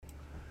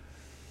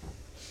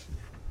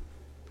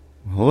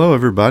Hello,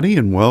 everybody,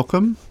 and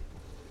welcome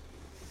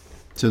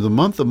to the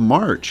month of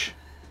March.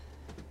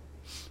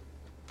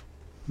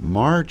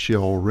 March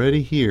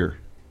already here.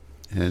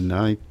 And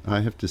I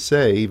have to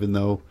say, even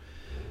though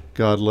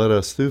God led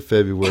us through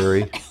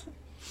February,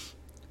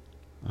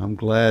 I'm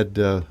glad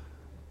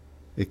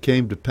it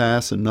came to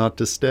pass and not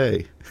to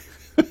stay.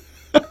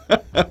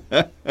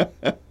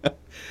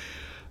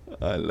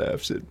 I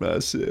laughed at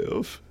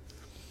myself.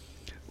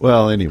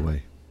 Well,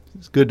 anyway,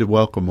 it's good to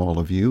welcome all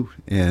of you,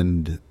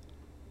 and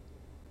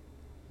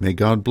may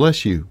God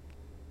bless you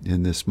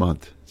in this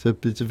month.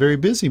 It's a very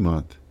busy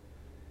month.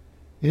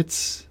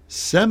 It's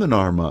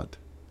seminar month.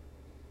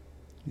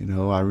 You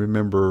know, I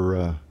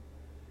remember,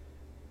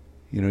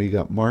 you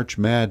got March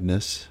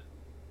Madness,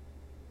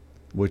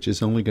 which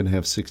is only going to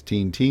have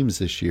 16 teams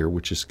this year,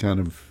 which is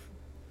kind of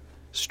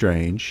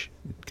strange,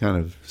 kind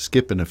of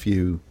skipping a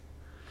few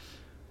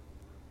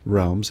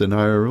realms. And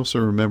I also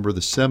remember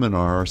the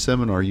seminar. Our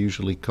seminar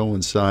usually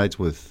coincides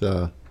with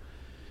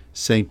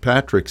St.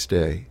 Patrick's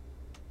Day.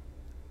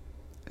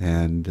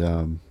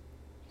 And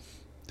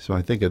so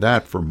I think of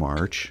that for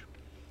March.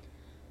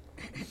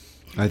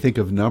 I think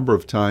of a number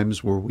of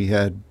times where we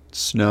had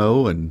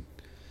snow and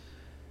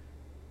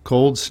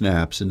cold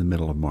snaps in the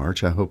middle of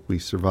March. I hope we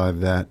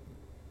survive that,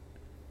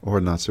 or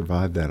not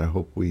survive that. I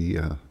hope we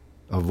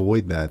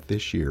avoid that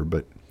this year.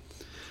 But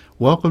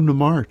welcome to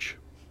March.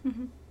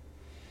 Mm-hmm.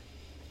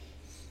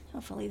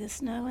 Hopefully the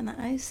snow and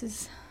the ice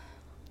is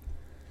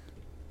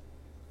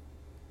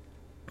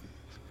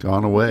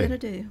gone away. Gonna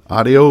do.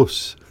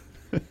 Adios.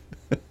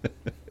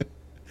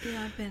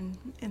 Yeah, I've been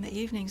in the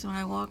evenings when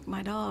I walk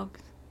my dog.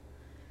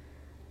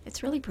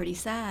 It's really pretty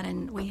sad,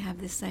 and we have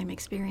this same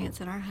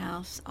experience at our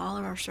house. All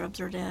of our shrubs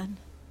are dead.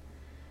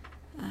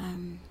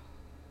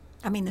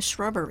 The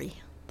shrubbery.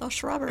 The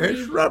shrubbery.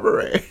 It's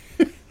shrubbery.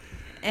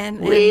 And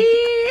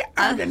we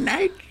are the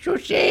night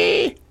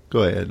sushi.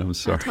 Go ahead, I'm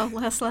sorry. I told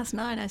Les last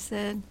night, I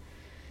said,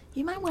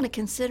 you might want to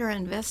consider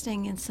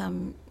investing in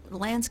some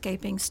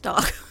landscaping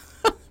stock.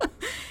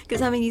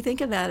 Because, you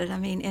think about it,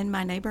 in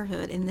my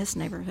neighborhood, in this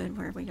neighborhood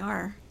where we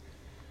are,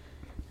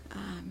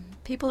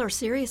 people are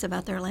serious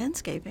about their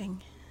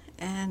landscaping,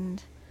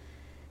 and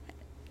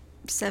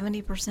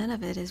 70%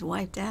 of it is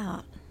wiped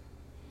out.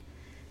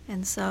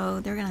 And so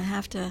they're going to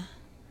have to,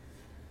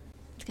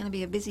 it's going to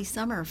be a busy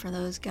summer for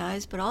those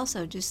guys, but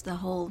also just the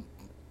whole,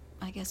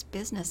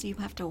 business. You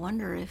have to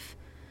wonder if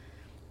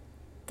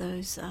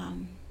those, I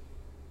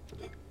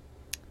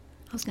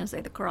was going to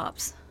say the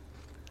crops,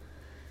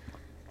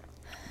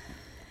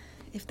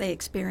 if they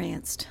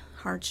experienced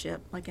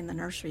hardship, like in the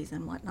nurseries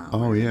and whatnot.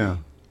 Oh, yeah,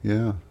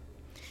 yeah.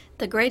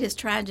 The greatest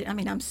tragedy,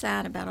 I'm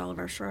sad about all of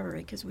our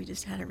shrubbery because we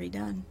just had it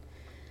redone.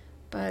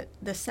 But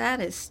the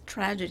saddest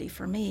tragedy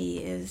for me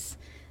is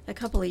a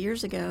couple of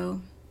years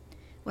ago,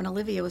 when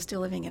Olivia was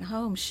still living at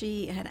home,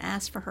 she had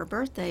asked for her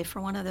birthday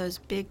for one of those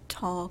big,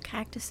 tall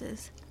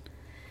cactuses.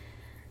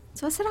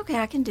 So I said, okay,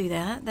 I can do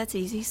that. That's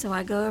easy. So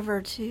I go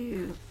over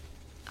to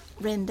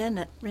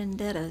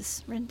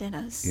Rendetta's.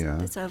 Yeah.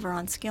 That's over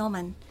on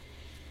Skillman.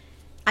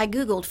 I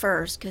Googled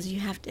first because you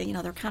have to,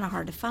 they're kind of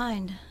hard to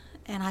find.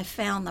 And I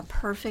found the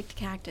perfect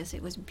cactus.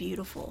 It was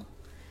beautiful.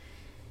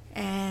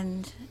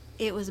 And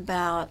it was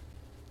about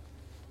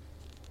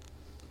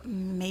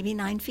maybe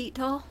 9 feet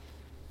tall.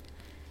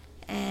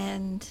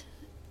 And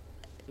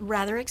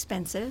rather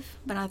expensive.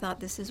 But I thought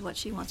this is what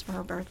she wants for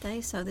her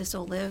birthday. So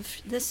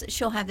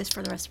she'll have this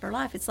for the rest of her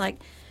life. It's like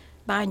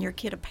buying your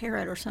kid a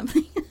parrot or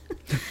something.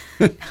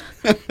 You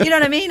know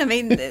what I mean?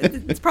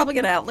 It's probably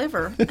going to outlive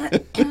her.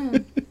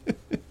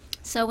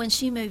 So when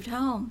she moved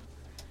home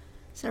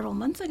several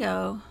months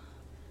ago,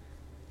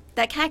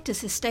 that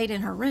cactus has stayed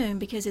in her room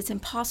because it's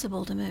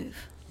impossible to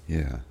move.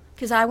 Yeah.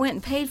 Because I went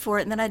and paid for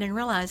it, and then I didn't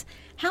realize,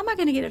 how am I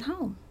going to get it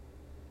home?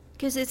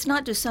 Because it's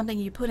not just something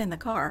you put in the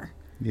car.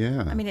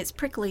 Yeah. It's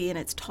prickly, and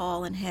it's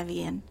tall and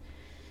heavy, and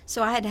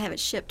so I had to have it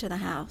shipped to the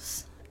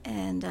house.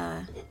 And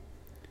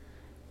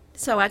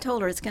so I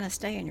told her it's going to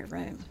stay in your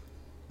room.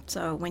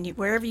 So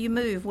wherever you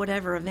move,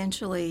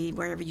 eventually,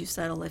 wherever you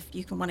settle, if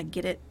you can want to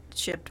get it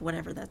shipped,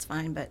 whatever, that's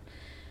fine. But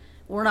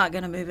we're not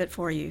going to move it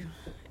for you.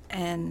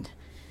 And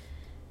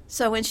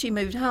so when she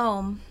moved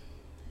home,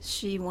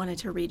 she wanted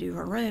to redo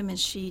her room, and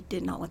she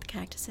did not want the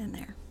cactus in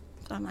there.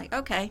 So I'm like,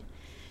 okay.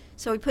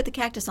 So we put the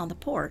cactus on the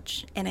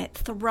porch, and it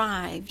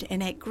thrived,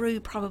 and it grew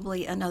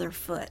probably another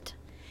foot.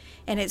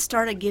 And it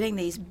started getting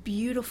these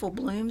beautiful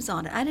blooms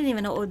on it. I didn't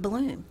even know it would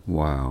bloom.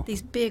 Wow.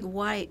 These big,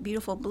 white,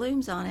 beautiful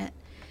blooms on it.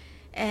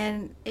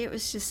 And it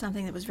was just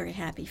something that was very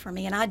happy for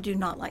me. And I do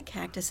not like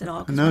cactus at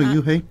all. No,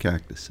 you hate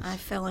cactuses. I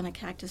fell in a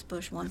cactus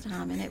bush one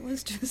time, and it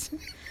was just...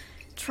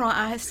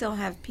 I still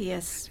have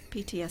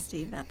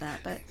PTSD about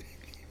that, but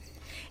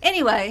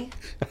anyway.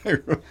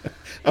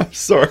 I'm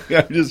sorry.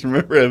 I just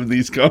remember having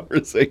these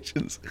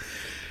conversations.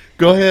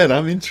 Go ahead.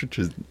 I'm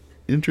interested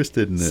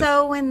in this.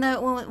 So when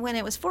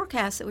it was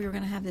forecast that we were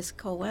going to have this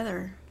cold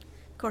weather,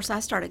 of course, I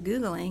started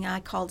Googling.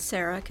 I called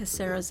Sarah because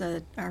Sarah's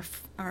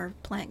our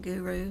plant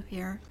guru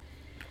here.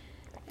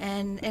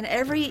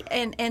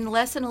 And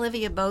Les and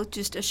Olivia both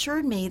just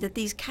assured me that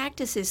these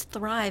cactuses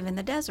thrive in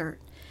the desert.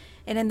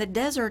 And in the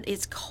desert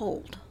it's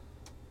cold.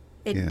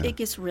 It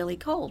gets really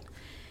cold.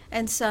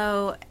 And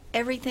so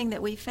everything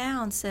that we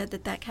found said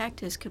that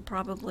cactus could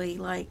probably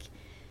like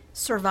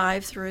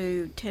survive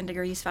through 10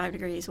 degrees, 5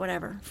 degrees,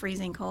 whatever,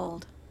 freezing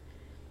cold.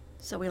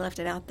 So we left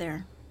it out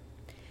there.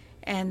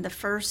 And the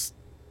first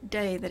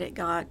day that it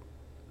got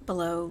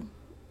below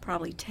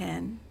probably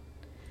 10,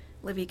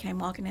 Olivia came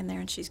walking in there,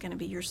 and she's going to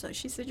be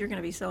she said, "You're going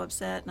to be so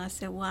upset." And I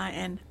said, "Why?"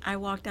 And I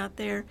walked out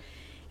there,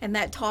 and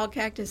that tall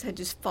cactus had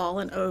just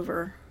fallen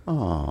over.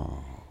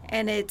 Oh.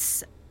 And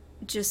it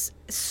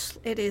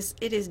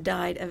is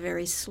died a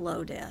very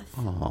slow death.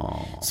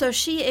 Oh. So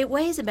it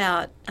weighs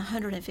about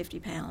 150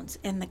 pounds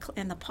in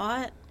the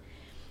pot.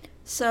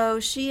 So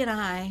she and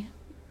I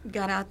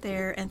got out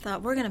there and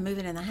thought, we're going to move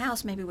it in the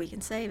house. Maybe we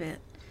can save it.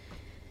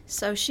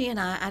 So she and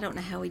I don't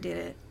know how we did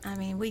it. I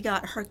mean, we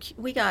got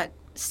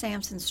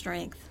Samson's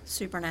strength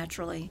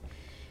supernaturally,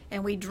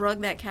 and we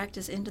drug that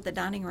cactus into the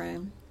dining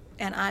room,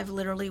 and I've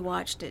literally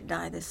watched it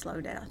die this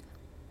slow death.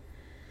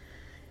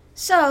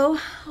 So,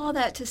 all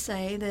that to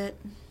say that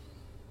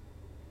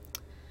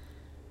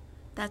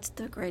that's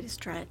the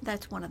greatest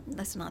that's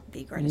not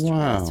the greatest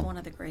Wow. that's one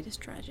of the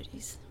greatest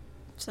tragedies.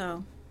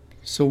 So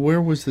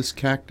where was this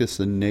cactus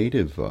a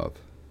native of?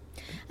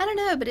 I don't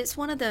know, but it's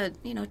one of the,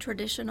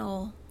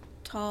 traditional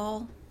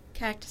tall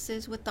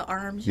cactuses with the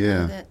arms,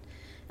 Yeah. that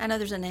I know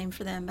there's a name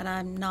for them, but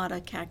I'm not a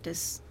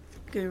cactus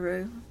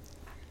guru. In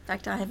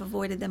fact, I have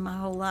avoided them my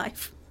whole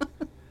life.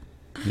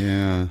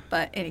 Yeah.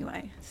 But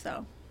anyway,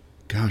 so.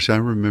 Gosh, I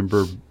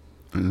remember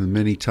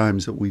many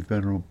times that we've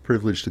been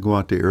privileged to go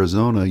out to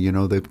Arizona.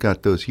 They've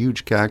got those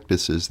huge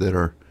cactuses that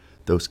are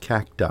those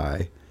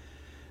cacti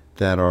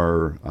that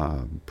are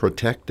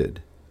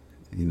protected.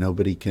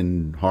 Nobody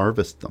can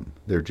harvest them.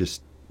 They're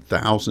just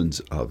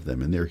thousands of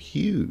them, and they're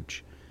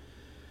huge.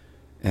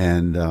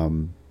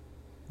 And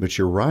but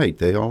you're right;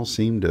 they all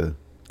seem to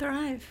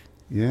thrive.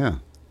 Yeah.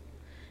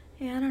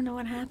 Yeah, I don't know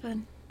what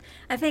happened.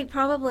 I think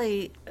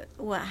probably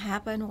what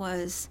happened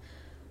was,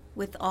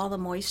 with all the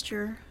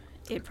moisture,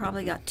 it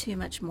probably got too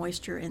much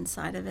moisture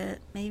inside of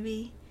it,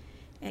 maybe,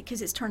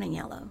 because it's turning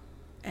yellow.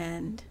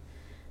 And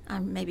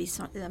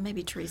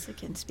maybe Teresa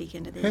can speak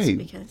into this. Hey,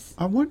 because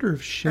I wonder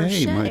if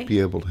Shay might be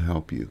able to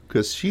help you,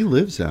 because she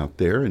lives out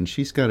there and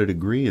she's got a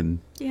degree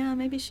in. Yeah,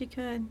 maybe she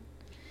could.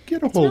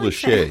 Get a hold of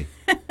Shay.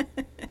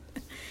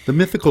 The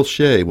mythical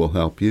Shay will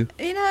help you.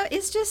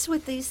 It's just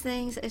with these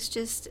things, it's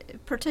just,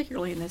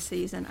 particularly in this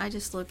season, I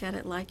just look at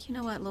it like, you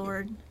know what,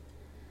 Lord?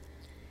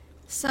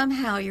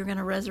 Somehow you're going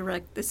to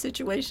resurrect the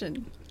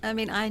situation. I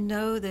mean, I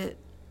know that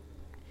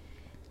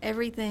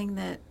everything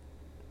that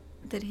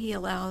he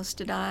allows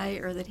to die,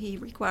 or that he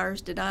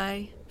requires to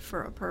die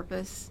for a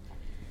purpose,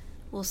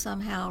 will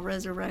somehow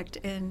resurrect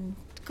in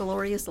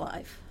glorious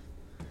life.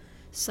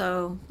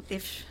 So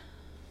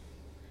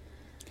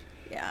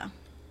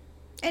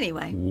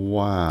anyway.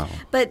 Wow.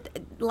 But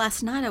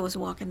last night I was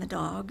walking the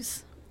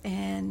dogs,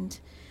 and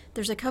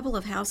there's a couple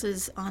of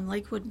houses on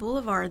Lakewood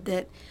Boulevard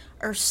that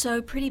are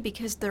so pretty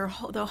because the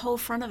whole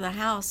front of the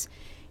house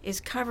is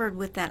covered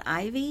with that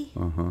ivy.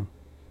 Uh-huh.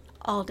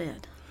 All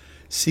dead.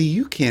 See,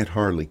 you can't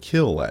hardly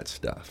kill that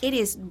stuff. It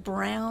is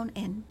brown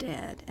and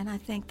dead, and I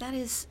think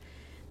that's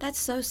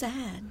so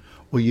sad.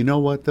 Well, you know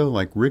what, though?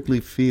 Like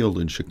Wrigley Field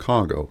in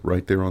Chicago,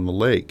 right there on the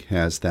lake,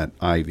 has that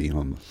ivy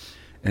on them.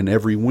 And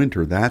every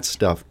winter, that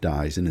stuff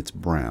dies, and it's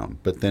brown.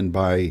 But then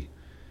by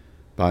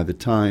the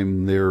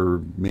time they're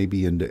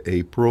maybe into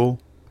April,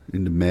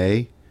 into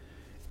May,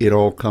 it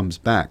all comes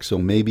back. So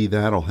maybe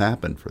that'll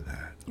happen for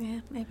that.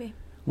 Yeah, maybe.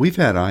 We've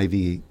had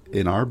ivy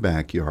in our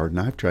backyard, and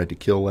I've tried to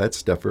kill that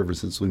stuff ever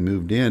since we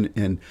moved in,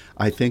 and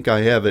I think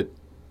I have it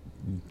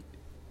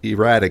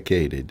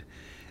eradicated.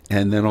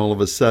 And then all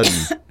of a sudden,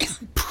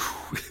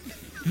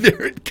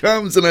 there it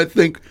comes, and I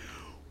think,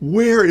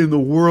 where in the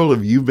world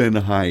have you been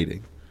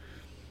hiding?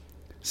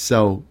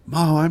 So,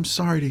 I'm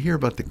sorry to hear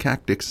about the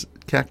cactus.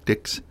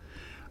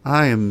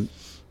 I'm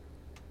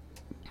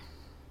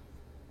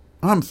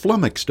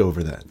flummoxed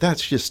over that.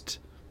 That's just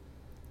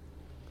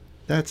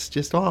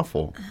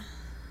awful.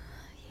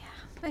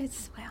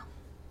 It's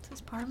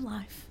just part of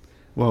life.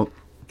 Well,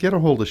 get a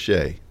hold of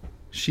Shay.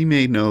 She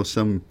may know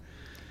some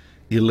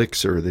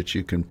elixir that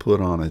you can put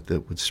on it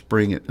that would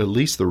spring it, at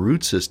least the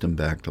root system,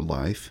 back to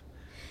life.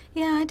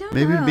 Yeah, I don't know.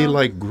 Maybe it'd be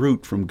like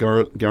Groot from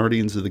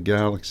Guardians of the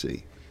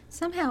Galaxy.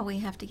 Somehow we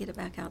have to get it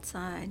back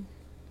outside.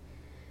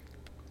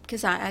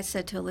 Because I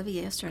said to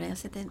Olivia yesterday, I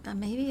said that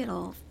maybe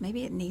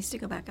it needs to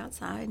go back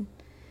outside.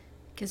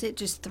 Because it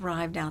just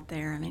thrived out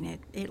there. I mean,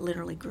 it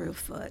literally grew a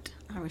foot.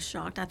 I was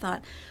shocked. I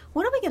thought,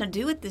 what are we going to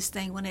do with this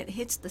thing when it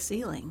hits the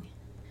ceiling?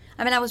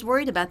 I mean, I was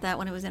worried about that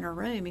when it was in her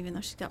room, even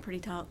though she's got pretty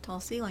tall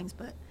ceilings,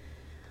 but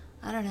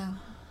I don't know.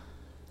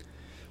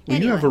 Well,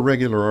 Anyway. You have a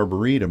regular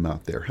arboretum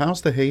out there.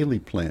 How's the Haley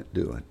plant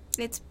doing?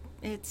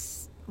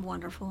 It's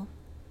wonderful.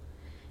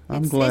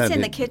 I'm glad. It's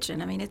in the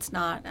kitchen. I mean, it's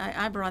not.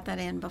 I brought that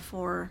in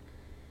before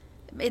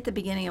at the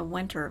beginning of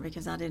winter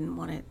because I didn't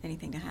want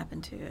anything to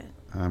happen to it.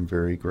 I'm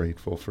very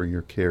grateful for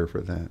your care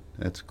for that.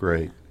 That's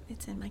great. Yeah,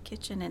 it's in my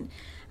kitchen, and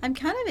I'm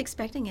kind of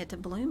expecting it to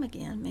bloom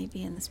again,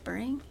 maybe in the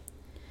spring,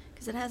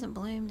 because it hasn't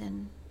bloomed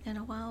in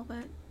a while,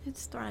 but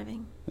it's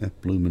thriving. That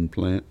blooming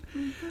plant.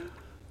 Mm-hmm.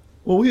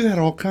 Well, we've had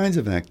all kinds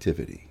of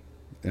activity.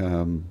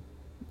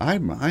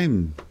 I've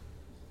been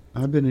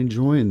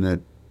enjoying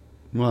that.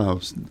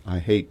 Well, I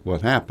hate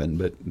what happened,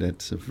 but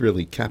that's a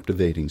really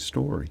captivating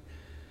story.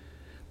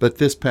 But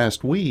this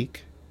past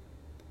week,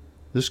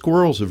 the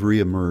squirrels have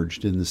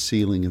reemerged in the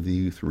ceiling of the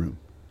youth room.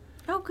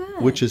 Oh,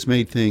 good. Which has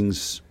made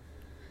things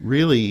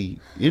really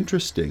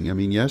interesting. I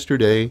mean,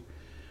 yesterday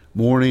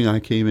morning I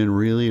came in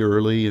really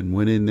early and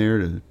went in there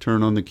to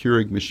turn on the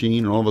Keurig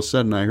machine, and all of a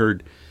sudden I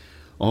heard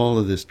all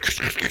of this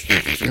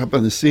up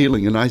on the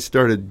ceiling, and I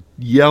started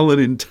yelling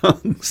in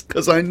tongues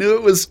because I knew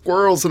it was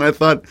squirrels, and I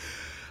thought,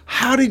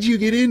 how did you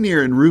get in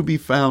here? And Ruby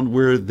found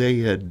where they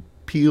had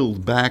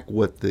peeled back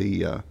what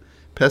the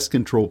pest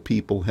control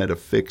people had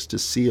affixed to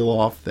seal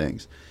off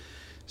things.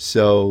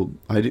 So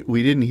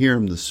we didn't hear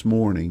them this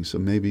morning, so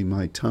maybe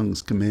my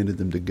tongues commanded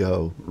them to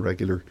go.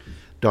 Regular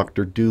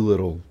Dr.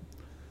 Doolittle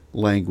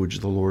language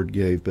the Lord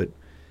gave, but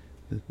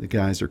the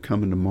guys are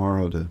coming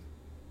tomorrow to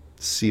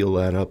seal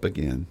that up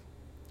again.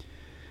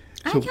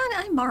 So,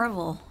 I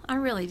marvel. I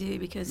really do,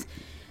 because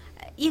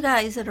you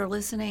guys that are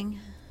listening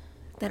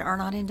that are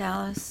not in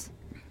Dallas,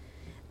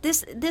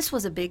 this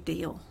was a big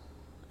deal.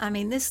 I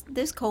mean,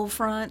 this cold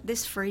front,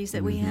 this freeze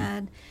that we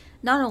had,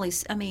 not only,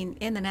 I mean,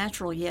 in the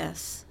natural,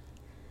 yes,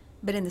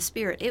 but in the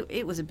spirit,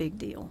 it was a big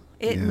deal.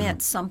 It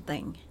meant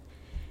something.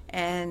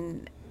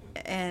 And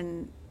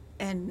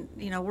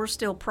you know, we're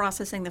still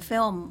processing the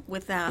film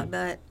with that,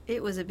 but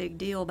it was a big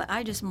deal. But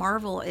I just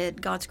marvel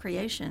at God's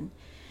creation,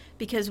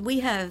 because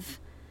we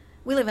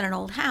live in an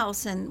old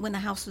house, and when the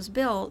house was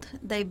built,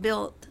 they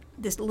built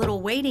this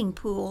little wading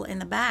pool in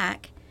the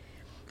back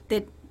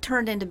that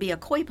turned into be a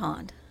koi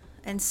pond.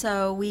 And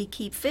so we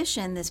keep fish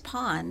in this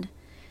pond,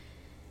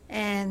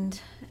 and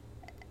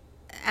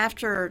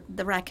after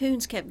the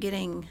raccoons kept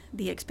getting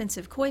the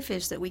expensive koi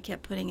fish that we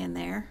kept putting in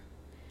there,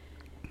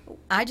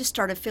 I just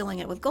started filling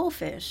it with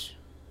goldfish.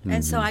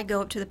 And so I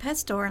go up to the pet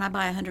store and I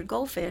buy 100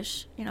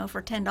 goldfish, you know,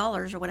 for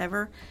 $10 or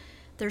whatever.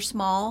 They're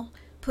small,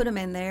 put them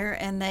in there,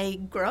 and they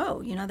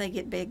grow. You know, they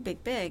get big,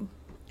 big, big.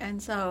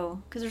 And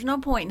so, because there's no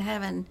point in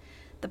having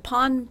the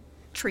pond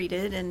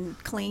treated and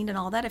cleaned and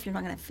all that if you're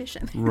not going to fish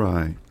in there.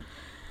 right.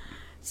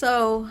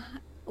 So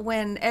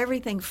when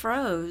everything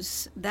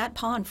froze, that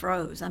pond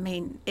froze. I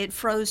mean, it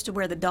froze to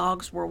where the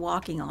dogs were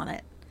walking on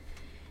it.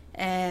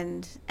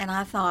 And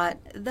I thought,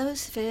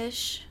 those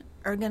fish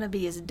are going to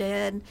be as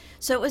dead.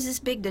 So it was this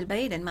big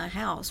debate in my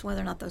house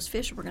whether or not those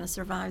fish were going to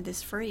survive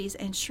this freeze.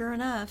 And sure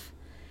enough,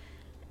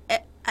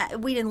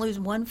 we didn't lose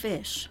one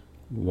fish.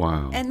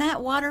 Wow. And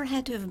that water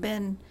had to have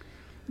been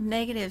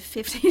negative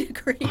 50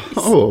 degrees.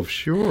 Oh,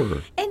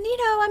 sure. And, you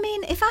know, I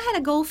mean, if I had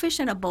a goldfish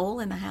in a bowl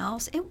in the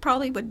house, it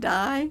probably would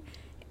die.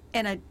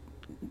 And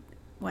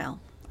well,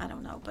 I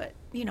don't know, but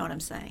you know what I'm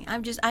saying.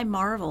 I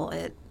marvel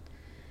at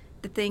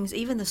the things,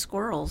 even the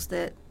squirrels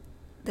that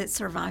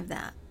survive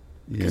that.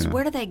 Because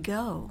where do they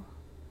go?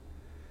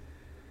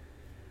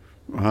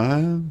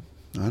 I don't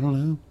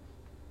know.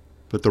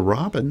 But the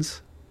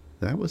robins,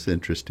 that was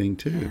interesting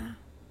too. Yeah.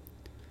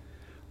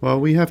 Well,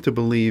 we have to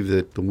believe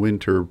that the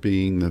winter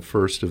being the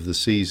first of the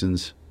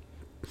seasons,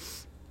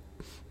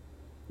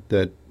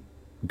 that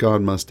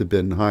God must have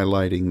been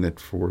highlighting that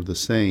for the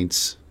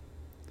saints,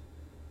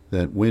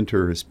 that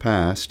winter is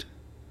past,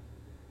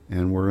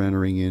 and we're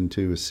entering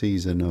into a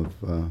season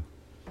of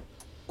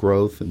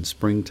growth and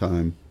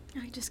springtime.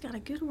 I just got a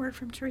good word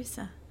from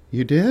Teresa.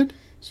 You did?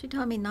 She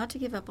told me not to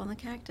give up on the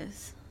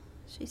cactus.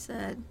 She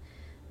said,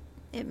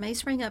 it may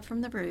spring up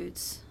from the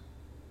roots.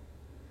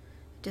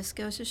 It just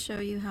goes to show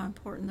you how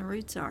important the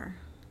roots are.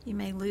 You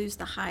may lose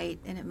the height,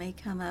 and it may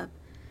come up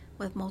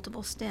with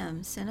multiple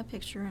stems. Send a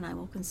picture, and I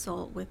will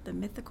consult with the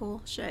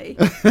mythical Shay.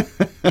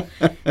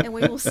 And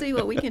we will see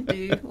what we can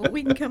do, what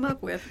we can come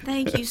up with.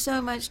 Thank you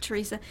so much,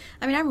 Teresa.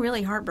 I mean, I'm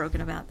really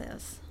heartbroken about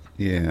this.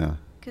 Yeah.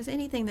 Because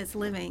anything that's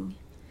living,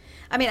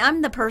 I mean,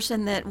 I'm the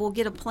person that will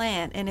get a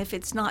plant, and if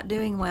it's not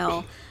doing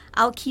well,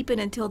 I'll keep it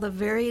until the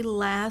very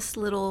last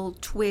little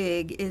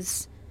twig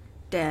is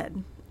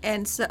dead.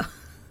 And so,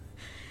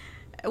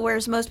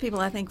 whereas most people,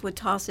 I think, would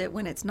toss it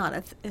when it's not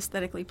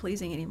aesthetically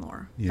pleasing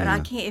anymore. Yeah. But I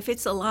can't, if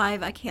it's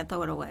alive, I can't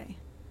throw it away.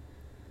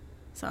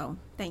 So,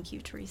 thank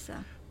you,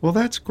 Teresa. Well,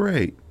 that's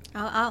great.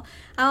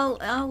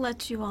 I'll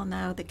let you all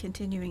know the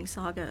continuing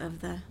saga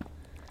of the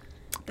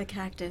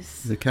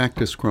cactus. The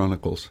Cactus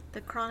Chronicles.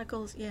 The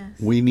Chronicles, yes.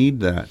 We need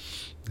that.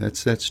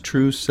 That's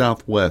true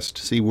Southwest.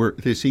 See,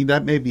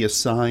 that may be a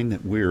sign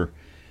that we're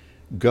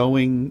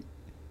going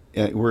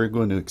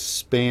to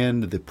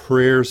expand the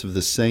prayers of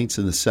the saints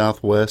in the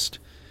Southwest,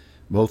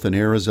 both in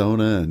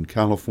Arizona and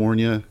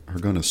California, are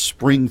going to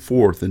spring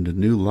forth into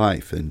new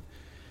life, and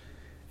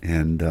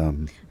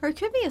or it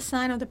could be a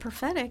sign of the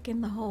prophetic in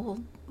the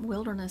whole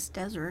wilderness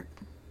desert.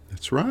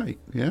 That's right.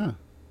 Yeah.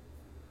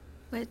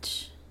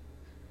 Which,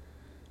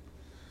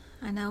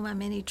 I know my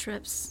many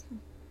trips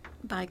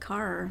by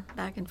car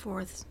back and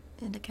forth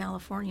into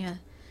California,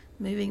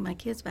 moving my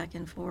kids back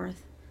and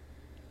forth,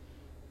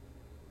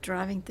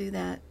 driving through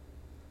that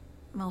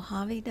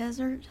Mojave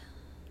Desert.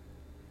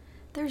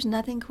 There's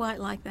nothing quite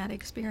like that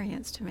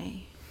experience to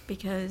me,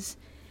 because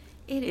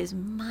it is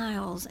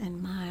miles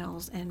and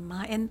miles and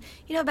miles. And,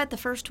 about the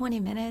first 20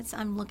 minutes,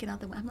 I'm looking out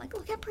the window. I'm like,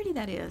 look how pretty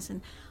that is.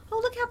 And, oh,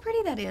 look how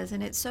pretty that is.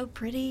 And it's so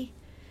pretty.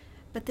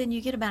 But then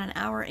you get about an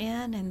hour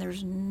in, and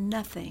there's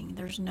nothing.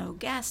 There's no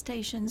gas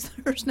stations.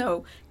 There's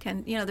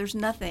there's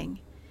nothing.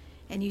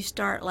 And you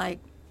start,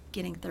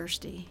 getting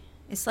thirsty.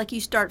 It's like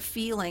you start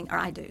feeling, or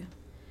I do,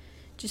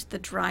 just the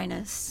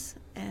dryness.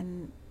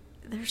 And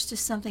there's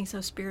just something so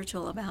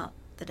spiritual about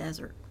the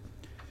desert.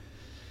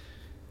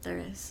 There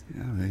is.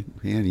 Yeah,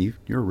 man,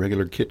 you're a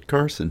regular Kit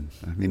Carson.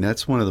 I mean,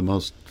 that's one of the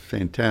most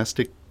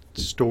fantastic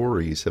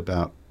stories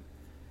about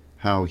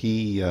how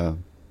he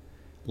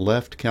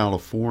left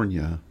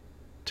California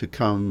to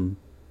come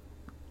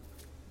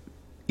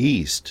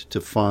east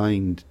to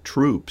find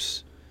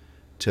troops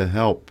to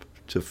help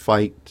to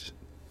fight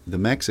the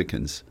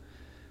Mexicans,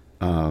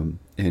 and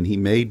he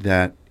made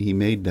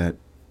that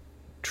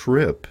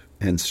trip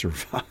and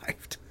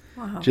survived.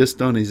 Wow.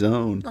 Just on his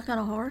own. Like on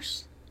a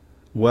horse?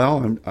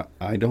 Well,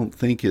 I don't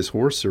think his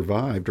horse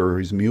survived, or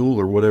his mule,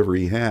 or whatever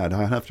he had.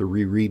 I'll have to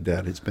reread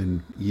that. It's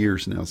been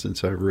years now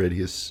since I've read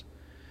his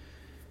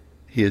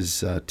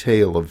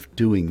tale of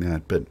doing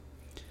that. But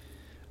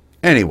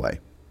anyway,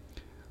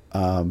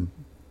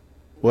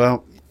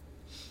 well,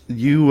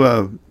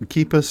 you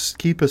keep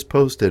us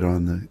posted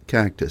on the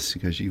cactus,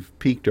 because you've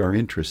piqued our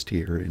interest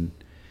here, and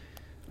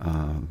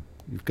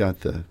we've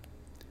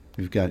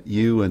got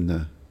you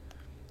and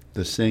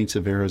the Saints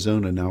of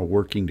Arizona now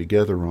working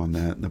together on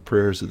that, and the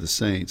prayers of the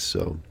saints.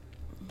 So,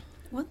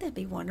 wouldn't that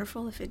be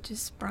wonderful if it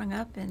just sprung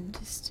up and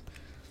just...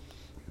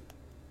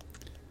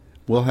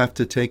 We'll have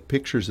to take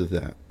pictures of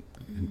that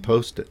and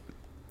post it.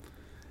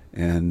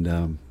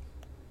 And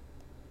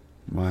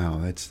wow,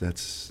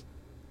 that's.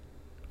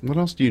 What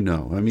else do you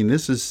know? I mean,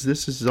 this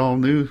is all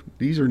new.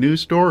 These are new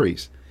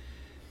stories.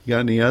 You got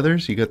any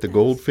others? You got the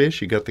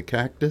goldfish. You got the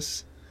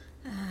cactus.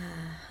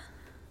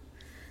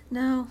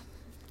 No.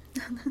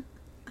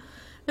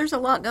 There's a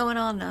lot going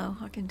on, though.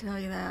 I can tell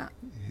you that.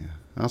 Yeah.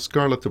 How's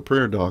Scarlett the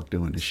prayer dog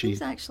doing? Is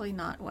She's actually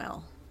not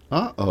well.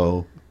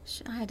 Uh-oh.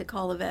 I had to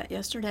call the vet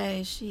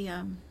yesterday.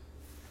 Yeah.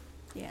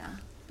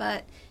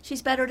 But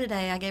she's better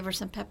today. I gave her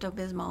some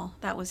Pepto-Bismol.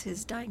 That was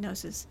his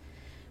diagnosis,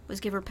 was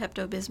give her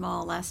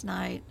Pepto-Bismol last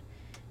night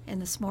and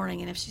this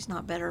morning. And if she's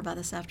not better by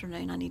this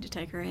afternoon, I need to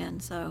take her in.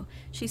 So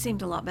she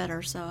seemed a lot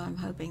better, so I'm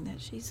hoping that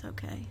she's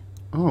okay.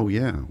 Oh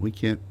yeah, we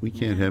can't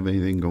have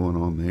anything going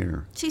on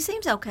there. She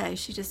seems okay.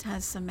 She just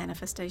has some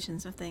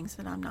manifestations of things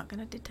that I'm not going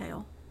to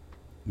detail.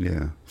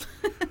 Yeah.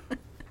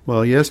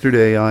 Well,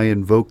 yesterday I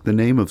invoked the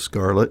name of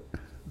Scarlett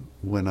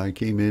when I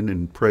came in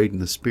and prayed in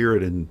the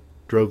Spirit and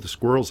drove the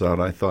squirrels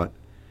out. I thought,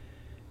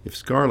 if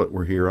Scarlett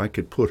were here, I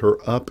could put her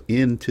up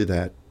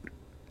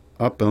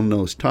on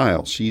those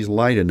tiles. She's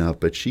light enough,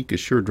 but she could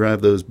sure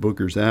drive those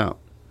boogers out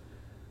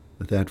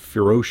with that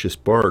ferocious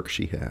bark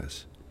she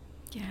has.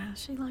 Yeah,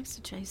 she likes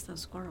to chase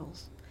those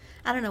squirrels.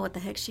 I don't know what the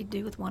heck she'd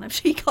do with one if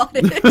she caught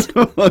it.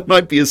 It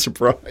might be a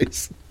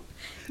surprise.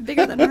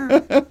 Bigger than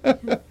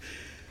her.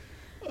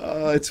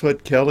 It's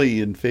what Kelly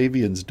and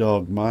Fabian's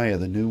dog, Maya,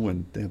 the new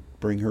one, they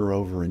bring her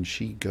over, and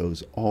she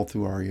goes all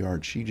through our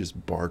yard. She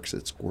just barks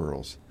at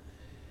squirrels.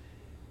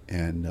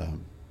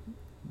 And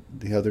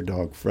the other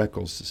dog,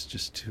 Freckles, is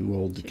just too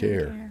old to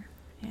care.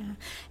 Yeah.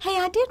 Hey,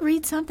 I did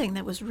read something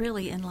that was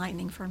really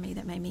enlightening for me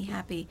that made me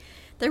happy.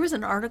 There was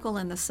an article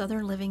in the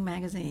Southern Living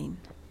magazine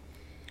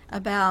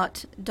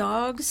about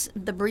dogs,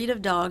 the breed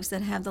of dogs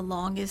that have the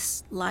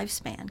longest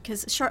lifespan.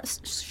 Because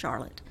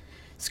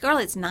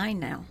Scarlett's 9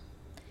 now.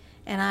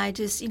 And I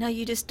just,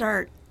 you just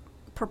start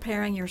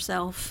preparing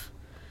yourself.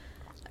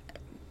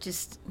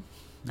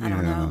 I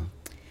don't know.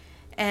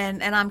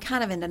 And I'm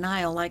kind of in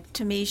denial. Like,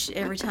 to me,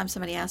 every time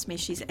somebody asks me,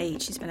 she's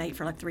 8. She's been 8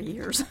 for 3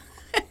 years.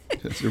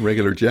 That's a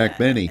regular Jack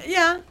Benny.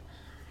 Yeah.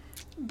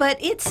 But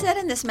it said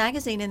in this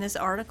magazine, in this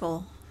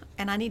article,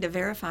 and I need to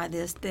verify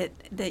this, that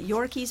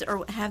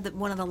Yorkies have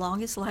one of the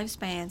longest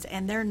lifespans,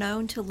 and they're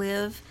known to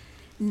live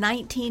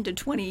 19 to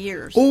 20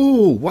 years.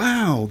 Oh,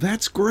 wow.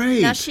 That's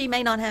great. Now, she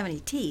may not have any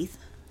teeth.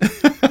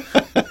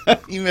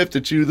 You have to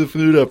chew the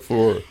food up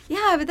for her.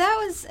 Yeah, but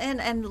that was,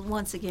 and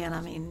once again,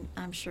 I mean,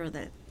 I'm sure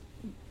that,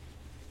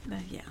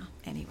 yeah,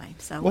 anyway.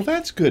 So well,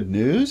 that's good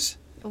news.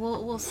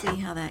 We'll see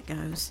how that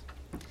goes.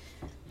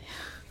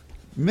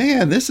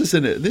 Man,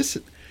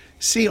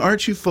 see,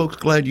 aren't you folks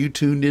glad you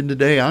tuned in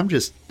today? I'm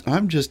just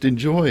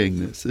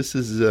enjoying this. This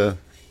is,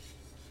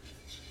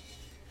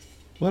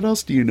 what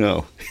else do you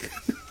know?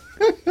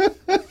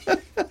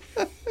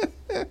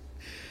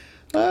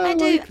 I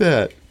like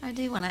that. I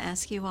do want to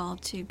ask you all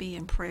to be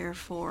in prayer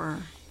for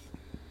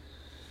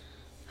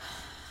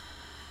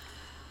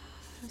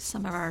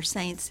some of our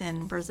saints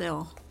in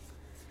Brazil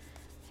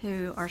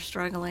who are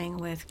struggling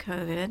with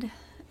COVID.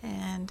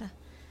 And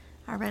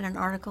I read an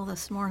article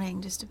this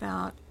morning just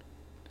about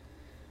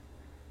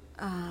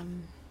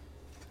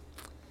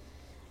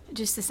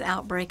just this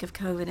outbreak of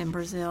COVID in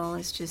Brazil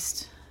is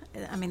just,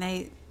 I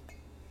mean,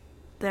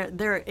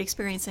 they're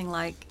experiencing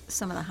like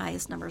some of the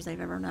highest numbers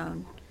they've ever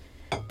known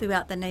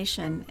throughout the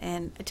nation,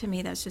 and to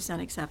me that's just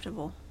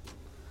unacceptable.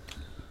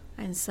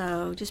 And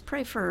so just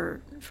pray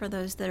for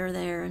those that are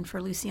there, and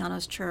for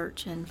Luciano's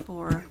church, and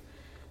for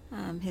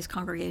his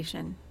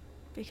congregation,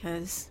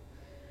 because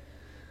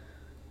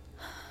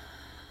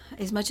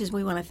as much as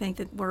we want to think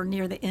that we're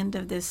near the end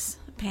of this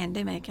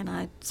pandemic, and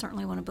I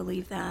certainly want to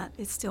believe that,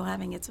 it's still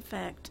having its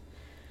effect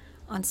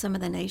on some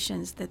of the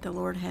nations that the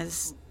Lord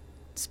has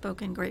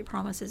spoken great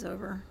promises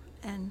over.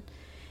 And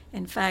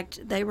in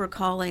fact, they were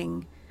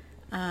calling,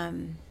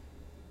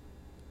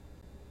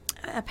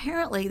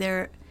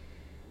 apparently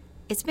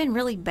it's been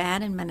really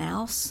bad in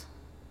Manaus,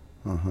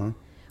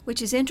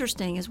 which is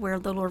interesting, is where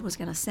the Lord was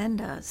going to send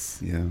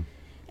us. Yeah.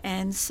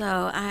 And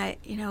so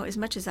as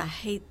much as I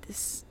hate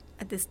this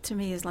to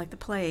me is like the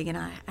plague, and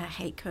I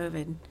hate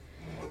COVID.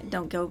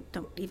 Don't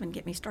even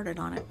get me started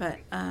on it. But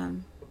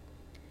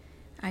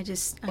I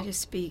just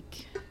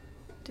speak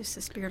just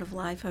the spirit of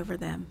life over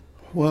them.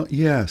 Well,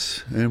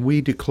 yes, and we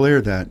declare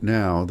that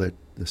now, that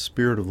the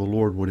Spirit of the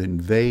Lord would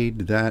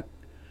invade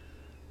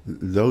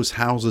those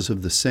houses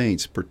of the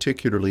saints,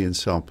 particularly in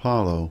Sao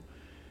Paulo,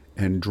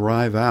 and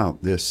drive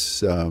out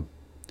this,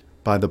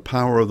 by the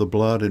power of the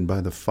blood and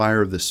by the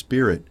fire of the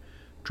Spirit,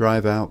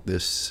 drive out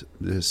this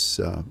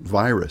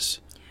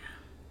virus.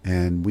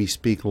 And we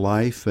speak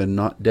life and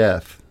not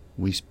death.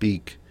 We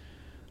speak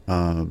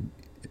an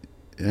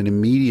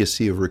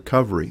immediacy of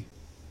recovery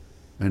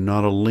and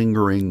not a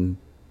lingering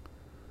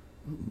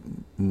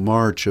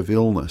march of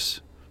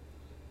illness.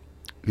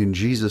 In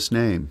Jesus'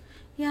 name.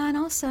 Yeah, and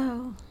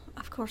also,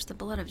 of course, the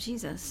blood of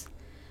Jesus.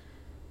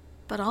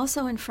 But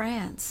also in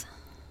France.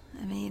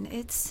 I mean,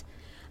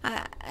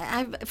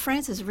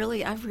 France is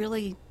really, I've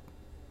really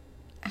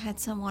had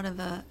somewhat of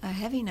a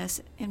heaviness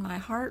in my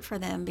heart for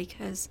them,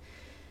 because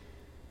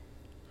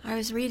I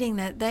was reading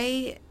that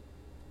they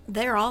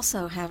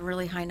also have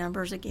really high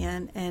numbers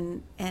again,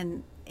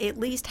 and at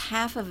least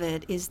half of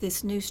it is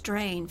this new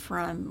strain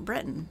from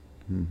Britain.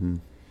 Mm-hmm.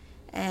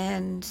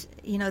 And,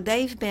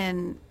 they've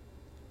been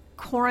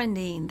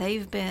quarantined.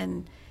 They've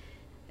been,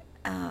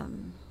 what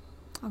am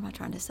I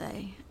trying to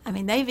say? I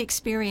mean, they've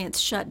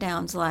experienced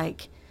shutdowns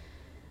like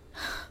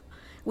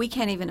we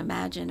can't even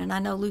imagine. And I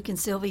know Luke and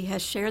Sylvie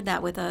has shared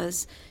that with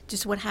us,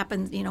 just what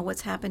happened,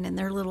 what's happened in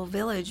their little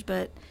village.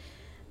 But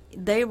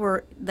they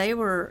were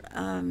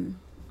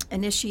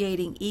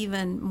initiating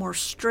even more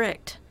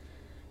strict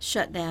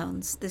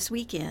shutdowns this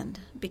weekend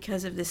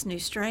because of this new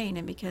strain,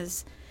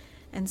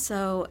 and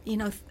so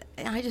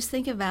I just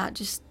think about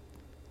just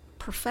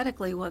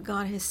prophetically what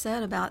God has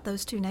said about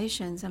those two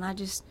nations, and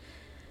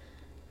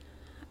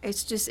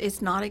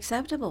it's not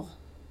acceptable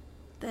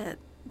that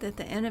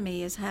the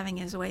enemy is having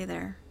his way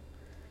there.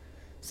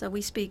 So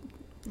we speak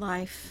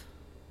life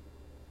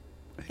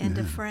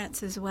into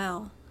France as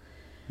well.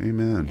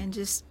 Amen. And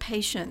just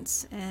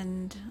patience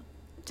and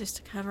just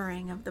a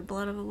covering of the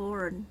blood of the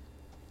Lord.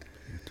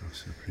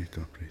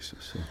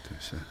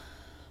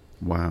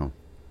 Wow.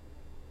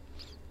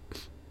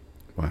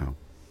 Wow.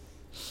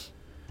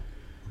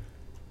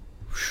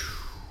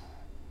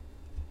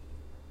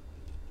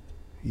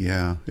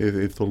 Yeah,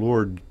 if the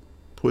Lord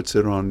puts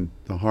it on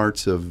the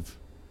hearts of,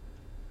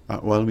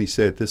 let me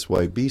say it this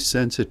way, be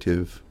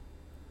sensitive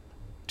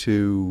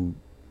to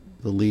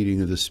the leading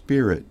of the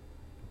Spirit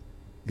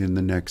in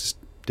the next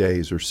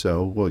days or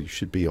so. Well, you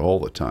should be all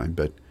the time,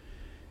 but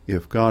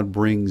if God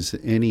brings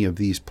any of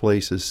these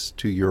places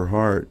to your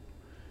heart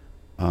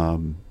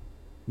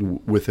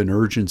with an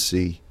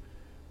urgency,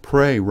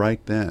 pray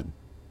right then.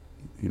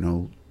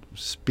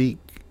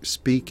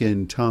 Speak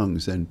in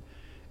tongues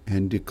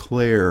and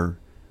declare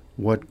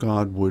what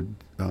God would,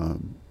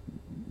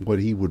 what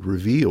He would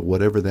reveal,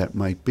 whatever that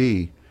might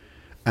be,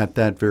 at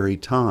that very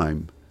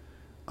time.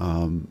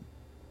 And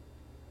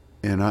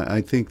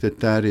I think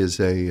that is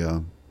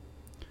a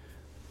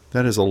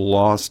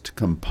lost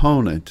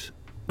component.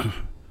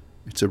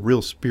 It's a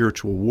real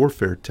spiritual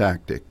warfare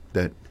tactic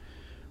that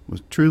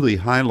was truly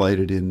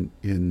highlighted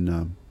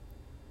in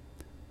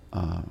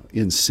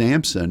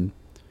Samson,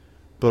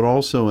 but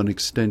also an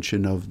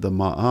extension of the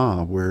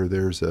Ma'ah, where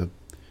there's the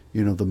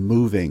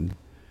moving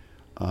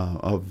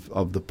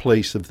of the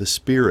place of the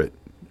Spirit.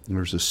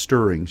 There's a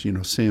stirring.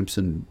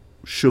 Samson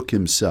shook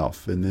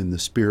himself, and then the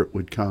Spirit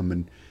would come,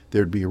 and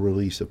there'd be a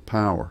release of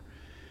power.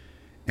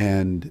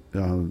 And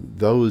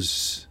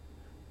those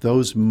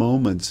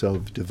moments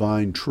of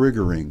divine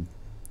triggering,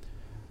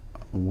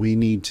 we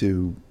need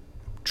to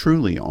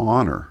truly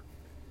honor.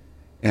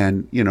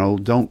 And,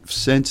 don't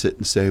sense it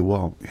and say,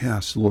 well,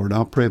 yes, Lord,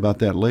 I'll pray about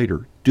that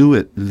later. Do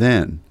it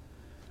then.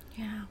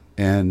 Yeah.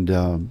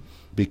 And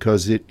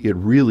because it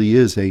really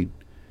is a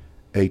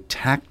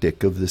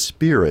tactic of the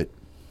Spirit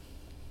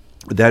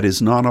that is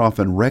not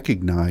often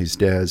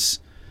recognized as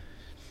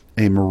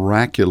a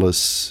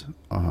miraculous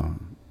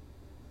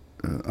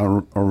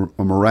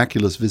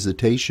miraculous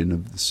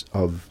visitation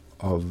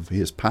of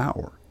His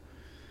power.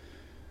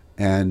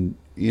 And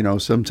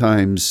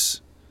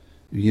sometimes,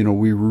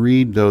 we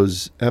read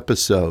those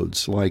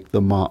episodes like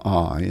the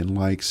Ma'ah and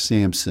like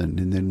Samson,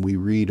 and then we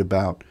read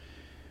about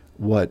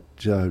what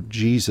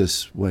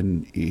Jesus,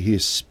 when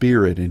his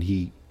spirit, and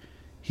he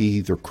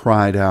either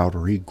cried out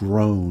or he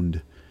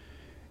groaned,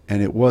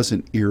 and it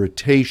wasn't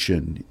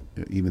irritation,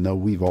 even though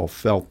we've all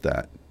felt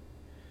that.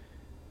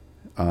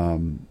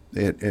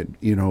 At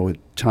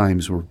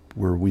times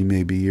where we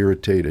may be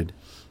irritated,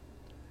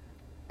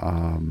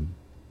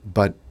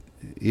 but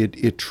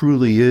it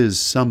truly is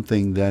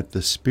something that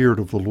the Spirit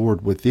of the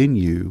Lord within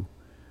you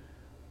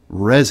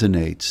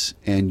resonates,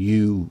 and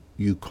you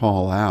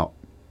call out.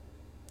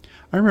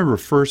 I remember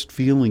first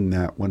feeling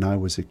that when I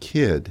was a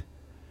kid.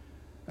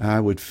 I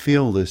would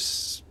feel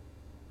this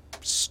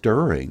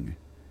stirring,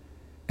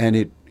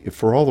 and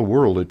for all the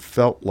world, it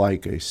felt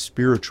like a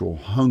spiritual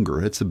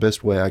hunger. It's the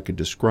best way I could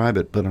describe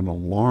it, but an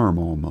alarm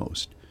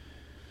almost.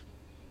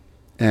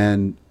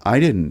 And I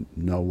didn't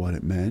know what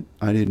it meant.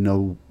 I didn't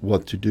know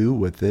what to do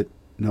with it.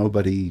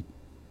 Nobody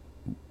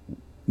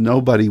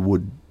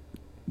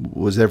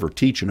was ever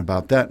teaching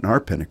about that in our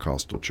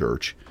Pentecostal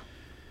church.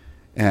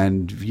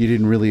 And you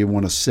didn't really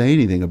want to say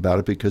anything about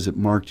it because it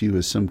marked you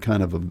as some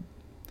kind of a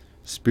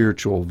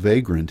spiritual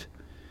vagrant.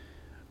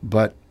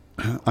 But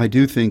I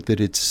do think that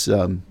it's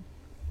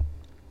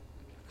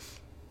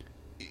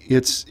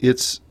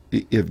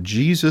if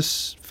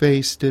Jesus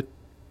faced it,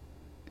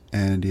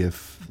 and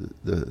if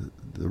the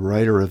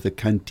writer of the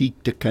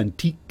Cantique de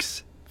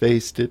Cantiques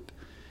faced it,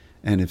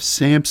 and if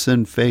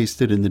Samson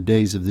faced it in the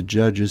days of the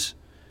judges,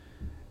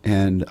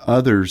 and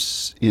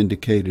others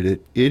indicated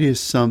it, it is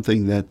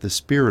something that the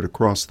Spirit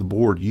across the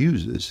board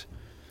uses.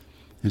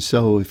 And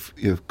so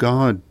if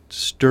God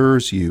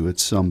stirs you at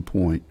some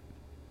point,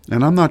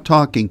 and I'm not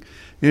talking,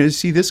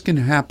 see, this can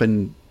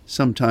happen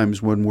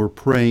sometimes when we're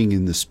praying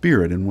in the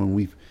Spirit, and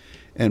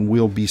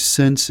we'll be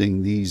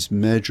sensing these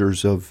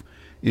measures of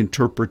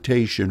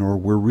interpretation, or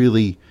we're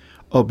really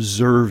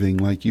observing,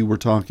 like you were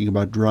talking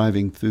about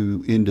driving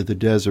into the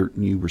desert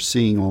and you were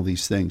seeing all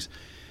these things.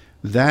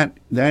 That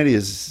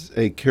is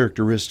a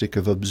characteristic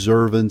of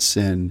observance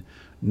and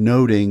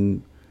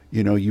noting,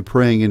 you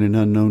praying in an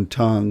unknown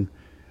tongue,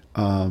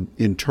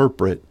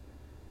 interpret,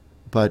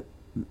 but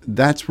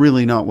that's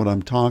really not what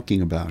I'm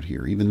talking about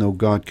here, even though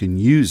God can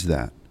use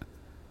that.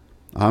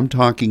 I'm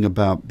talking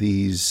about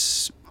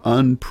these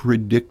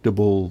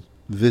unpredictable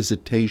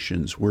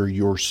visitations where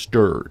you're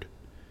stirred.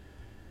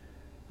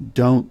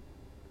 Don't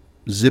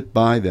zip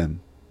by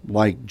them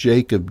like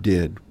Jacob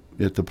did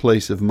at the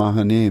place of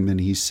Mahanaim,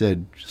 and he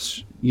said,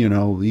 he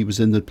was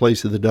in the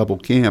place of the double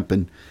camp,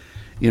 and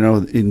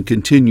in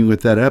continuance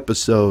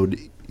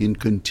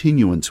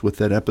with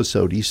that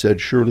episode, he said,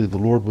 surely the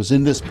Lord was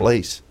in this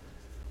place,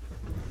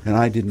 and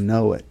I didn't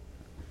know it.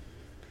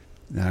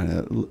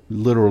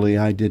 Literally,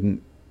 I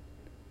didn't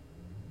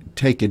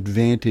take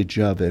advantage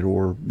of it,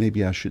 or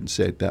maybe I shouldn't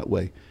say it that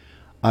way.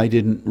 I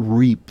didn't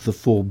reap the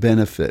full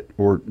benefit,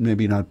 or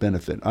maybe not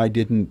benefit. I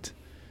didn't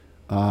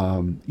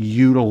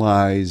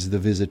utilize the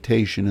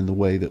visitation in the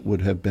way that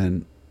would have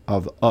been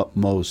of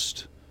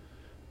utmost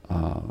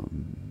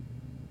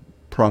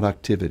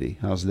productivity.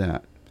 How's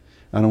that?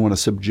 I don't want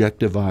to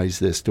subjectivize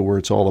this to where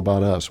it's all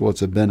about us. Well,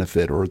 it's a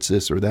benefit, or it's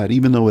this or that,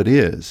 even though it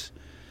is.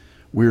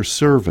 We're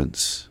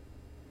servants,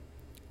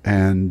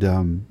 and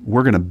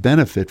we're going to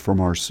benefit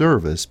from our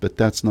service, but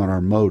that's not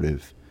our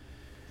motive.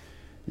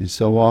 And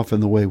so often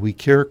the way we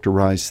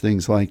characterize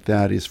things like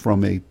that is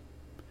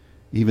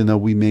even though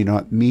we may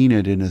not mean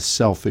it in a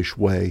selfish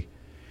way,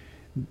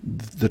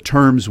 the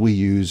terms we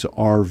use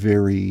are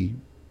very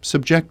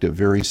subjective,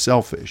 very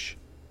selfish.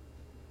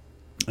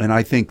 And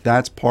I think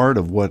that's part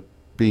of what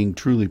being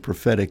truly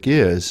prophetic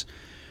is,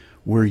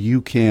 where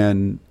you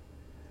can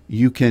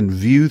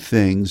view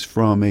things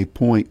from a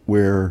point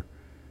where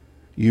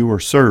you are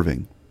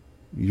serving.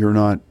 You're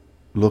not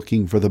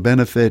looking for the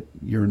benefit.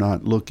 You're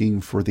not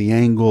looking for the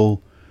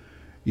angle.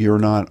 You're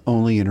not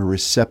only in a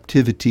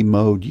receptivity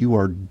mode, you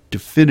are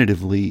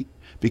definitively,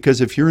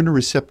 because if you're in a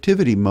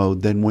receptivity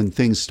mode, then when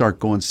things start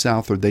going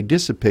south or they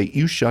dissipate,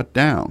 you shut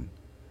down.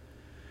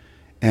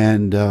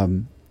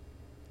 And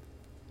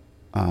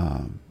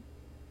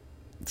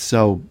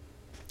so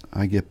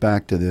I get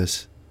back to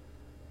this.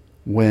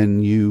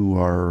 When you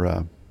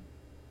are,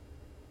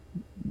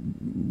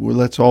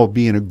 let's all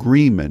be in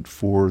agreement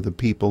for the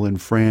people in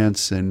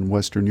France and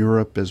Western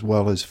Europe, as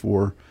well as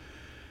for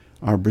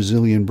our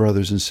Brazilian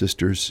brothers and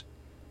sisters.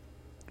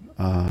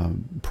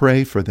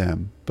 Pray for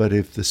them. But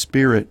if the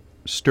Spirit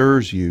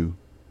stirs you,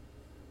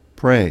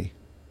 pray,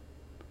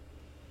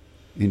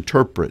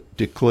 interpret,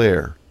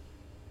 declare,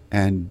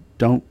 and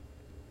don't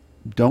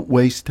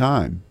waste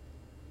time.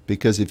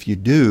 Because if you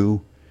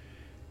do,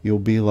 you'll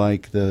be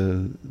like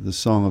the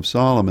Song of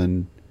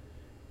Solomon.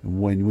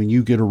 When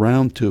you get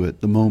around to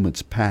it, the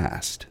moment's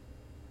past.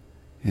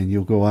 And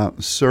you'll go out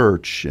and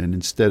search, and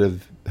instead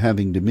of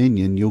having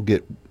dominion, you'll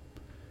get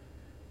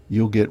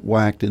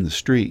whacked in the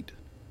street.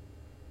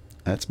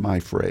 That's my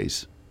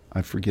phrase.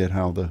 I forget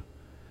how the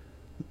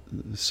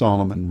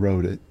Solomon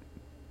wrote it.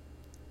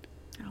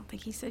 I don't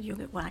think he said you'll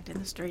get whacked in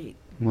the street.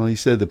 Well, he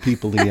said the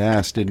people he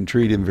asked didn't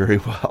treat him very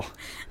well.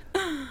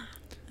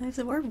 Is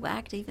the word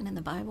whacked even in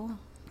the Bible?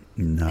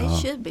 No. It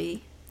should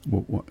be.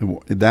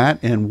 That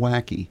and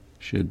wacky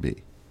should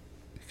be.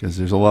 Because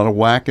there's a lot of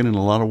whacking and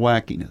a lot of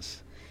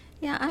wackiness.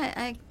 Yeah,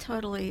 I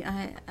totally,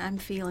 I'm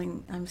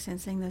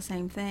sensing the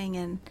same thing.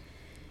 And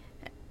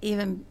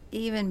even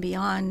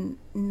beyond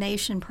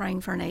nation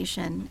praying for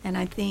nation. And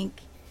I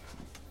think,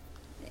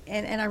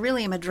 and I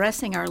really am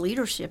addressing our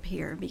leadership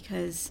here,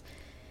 because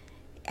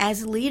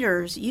as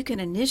leaders, you can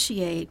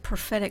initiate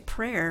prophetic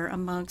prayer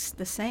amongst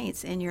the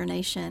saints in your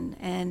nation.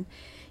 And,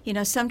 you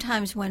know,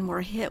 sometimes when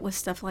we're hit with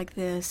stuff like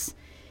this,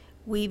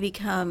 we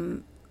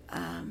become,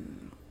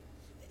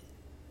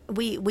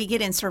 we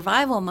get in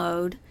survival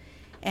mode,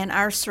 and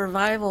our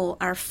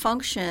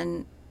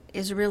function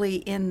is really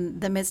in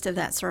the midst of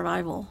that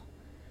survival,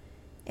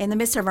 in the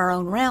midst of our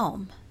own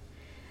realm.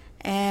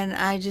 And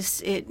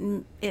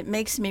it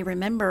makes me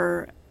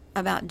remember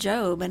about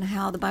Job and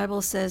how the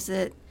Bible says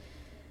that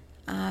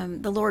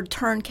the Lord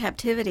turned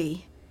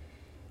captivity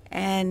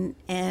and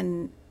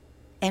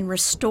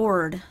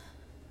restored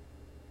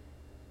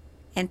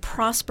and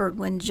prospered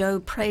when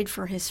Job prayed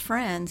for his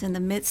friends in the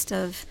midst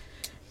of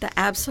the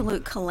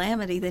absolute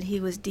calamity that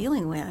he was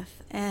dealing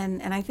with.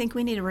 And I think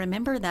we need to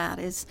remember that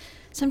is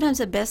sometimes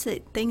the best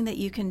thing that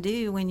you can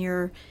do when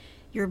you're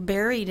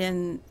buried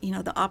in, you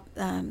know,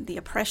 the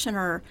oppression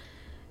or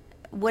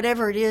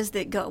whatever it is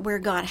that where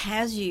God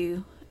has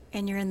you,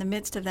 and you're in the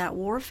midst of that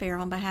warfare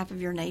on behalf of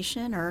your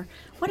nation or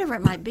whatever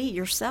it might be,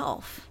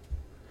 yourself.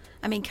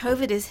 I mean,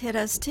 COVID has hit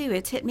us too.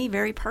 It's hit me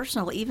very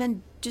personal,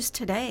 even just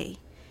today.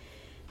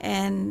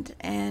 And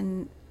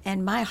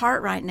my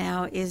heart right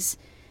now is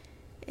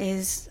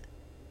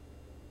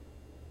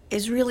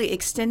really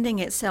extending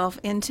itself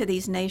into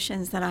these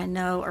nations that I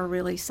know are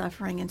really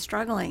suffering and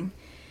struggling.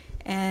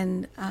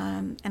 And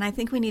I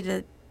think we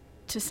need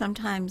to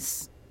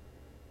sometimes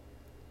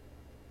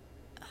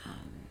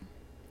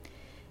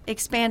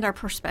expand our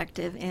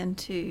perspective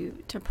into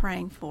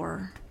praying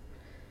for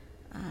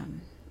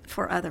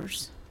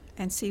others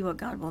and see what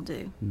God will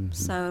do. Mm-hmm.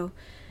 So,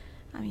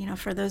 you know,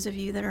 for those of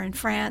you that are in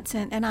France,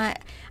 and I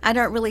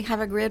don't really have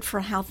a grid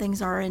for how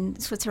things are in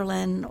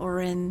Switzerland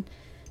or in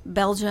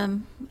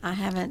Belgium. I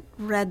haven't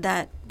read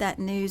that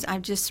news.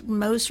 I've just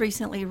most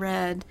recently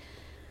read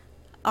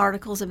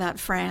articles about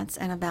France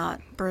and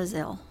about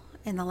Brazil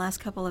in the last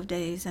couple of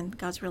days, and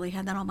God's really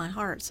had that on my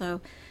heart.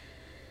 So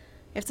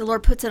if the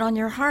Lord puts it on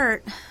your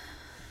heart,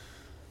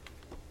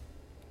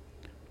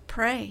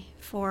 pray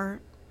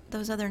for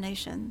those other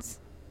nations.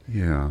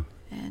 Yeah.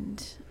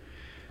 And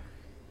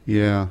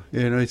yeah,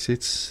 you know,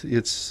 it's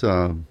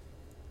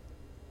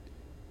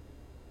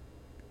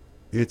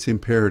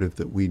imperative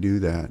that we do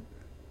that.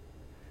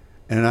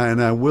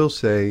 And I will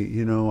say,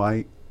 you know,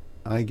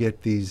 I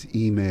get these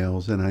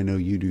emails, and I know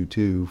you do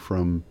too,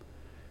 from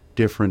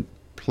different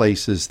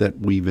places that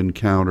we've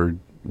encountered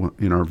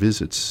in our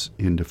visits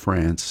into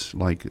France,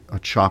 like a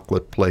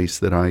chocolate place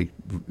that I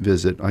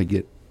visit. I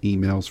get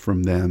emails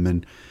from them,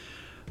 and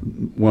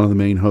one of the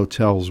main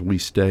hotels we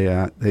stay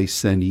at, they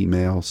send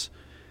emails,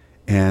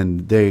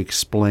 and they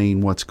explain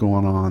what's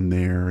going on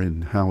there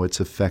and how it's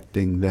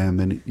affecting them.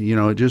 And, you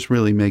know, it just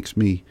really makes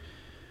me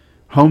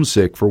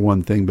homesick for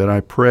one thing, but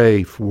I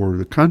pray for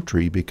the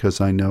country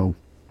because I know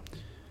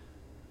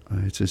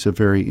it's a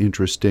very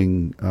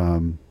interesting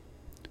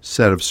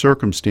set of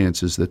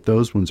circumstances that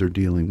those ones are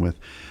dealing with.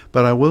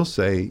 But I will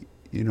say,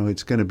 you know,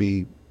 it's going to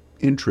be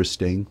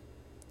interesting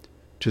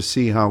to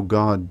see how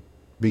God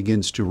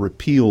begins to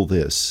repeal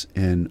this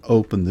and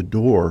open the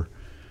door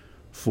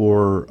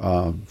for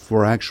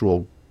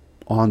actual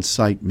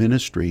on-site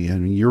ministry.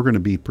 And you're going to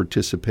be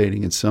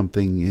participating in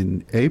something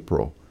in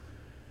April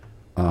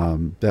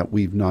that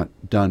we've not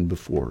done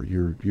before.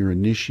 You're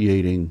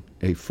initiating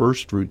a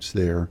first fruits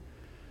there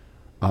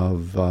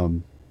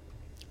of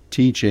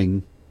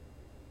teaching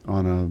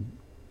on a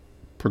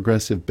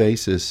progressive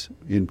basis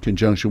in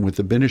conjunction with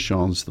the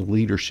Bénichons, the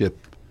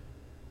leadership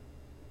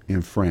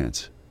in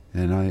France.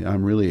 And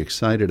I'm really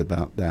excited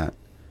about that.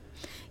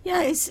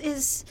 Yeah,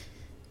 is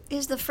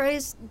the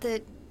phrase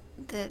that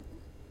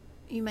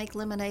you make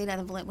lemonade out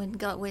of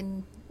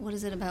when what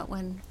is it about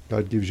when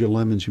God gives you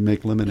lemons, you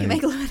make lemonade? You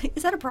make lemonade.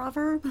 Is that a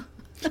proverb?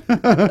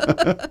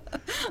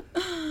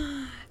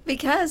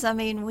 Because I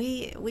mean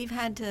we've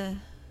had to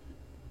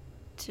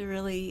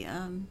really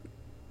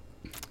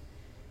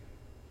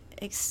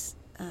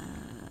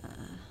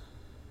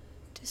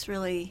just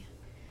really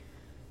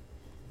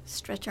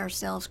stretch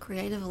ourselves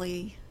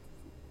creatively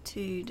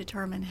to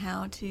determine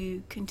how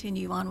to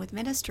continue on with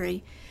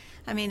ministry.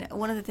 I mean,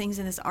 one of the things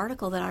in this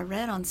article that I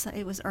read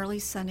it was early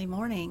Sunday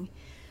morning,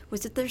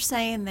 was that they're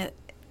saying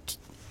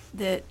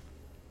that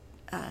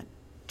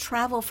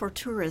travel for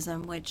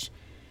tourism, which,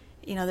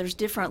 you know, there's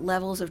different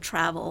levels of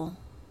travel.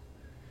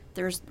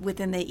 There's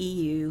within the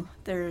EU,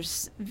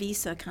 there's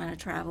visa kind of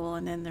travel,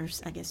 and then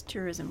there's, I guess,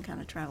 tourism kind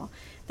of travel.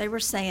 They were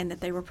saying that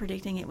they were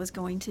predicting it was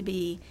going to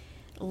be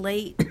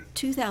late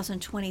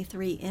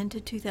 2023 into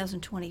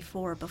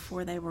 2024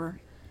 before they were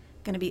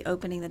going to be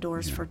opening the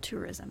doors for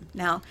tourism.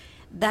 Now,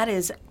 that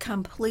is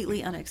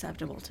completely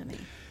unacceptable to me.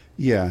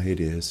 Yeah, it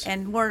is.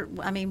 And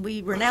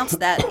we renounce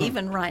that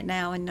even right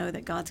now and know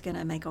that God's going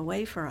to make a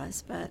way for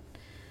us. But,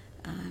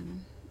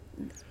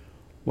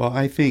 well,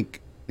 I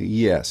think,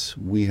 yes,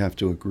 we have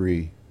to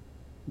agree.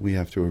 We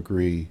have to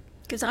agree.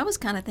 Because I was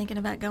kind of thinking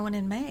about going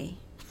in May.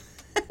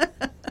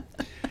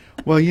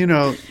 Well,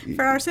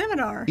 for our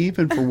seminar.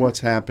 Even for what's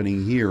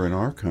happening here in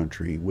our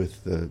country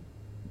with the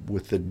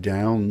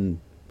downturn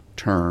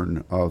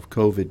of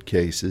COVID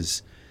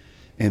cases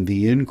and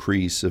the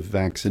increase of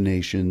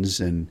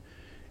vaccinations and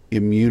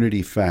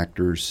immunity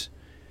factors,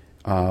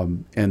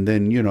 and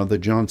then the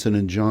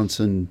Johnson &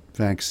 Johnson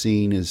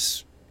vaccine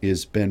is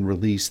been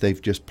released.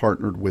 They've just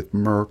partnered with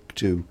Merck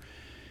to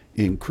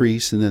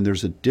increase, and then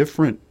there's a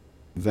different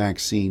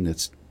vaccine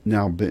that's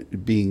now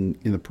being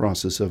in the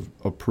process of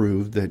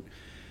approved. That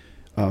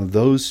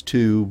those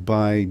two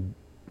by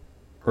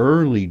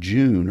early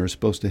June are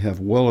supposed to have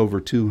well over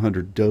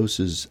 200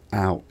 doses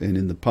out and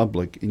in the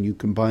public, and you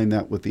combine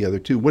that with the other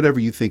two. Whatever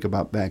you think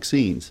about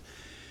vaccines,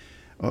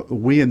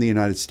 we in the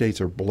United States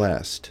are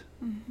blessed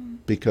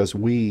because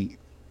we,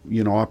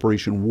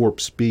 Operation Warp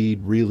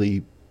Speed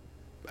really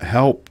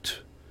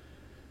helped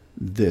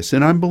this.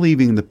 And I'm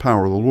believing in the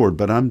power of the Lord,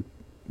 but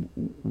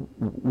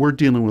we're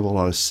dealing with a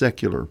lot of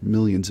secular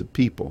millions of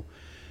people.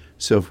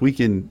 So if we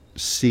can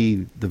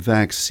see the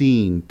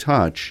vaccine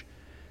touch,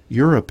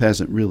 Europe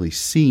hasn't really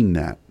seen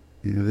that.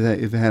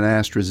 They've had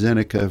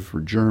AstraZeneca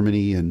for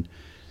Germany and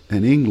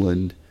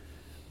England,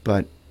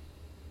 but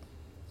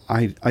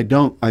I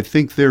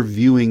think they're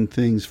viewing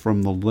things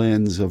from the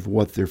lens of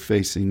what they're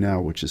facing now,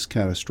 which is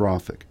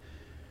catastrophic.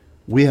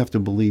 We have to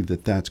believe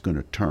that that's going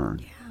to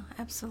turn. Yeah,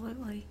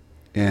 absolutely.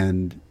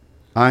 And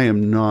I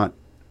am not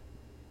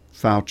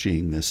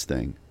Fauciing this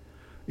thing.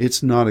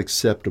 It's not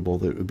acceptable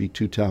that it would be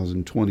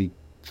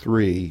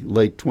 2023,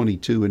 late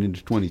 22 and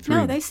into 23.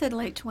 No, they said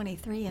late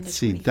 23 into 24.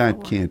 See,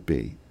 that can't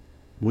be.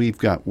 We've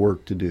got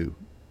work to do.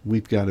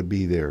 We've got to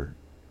be there.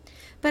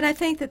 But I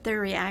think that they're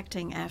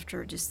reacting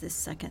after just this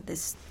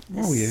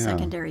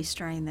secondary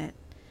strain that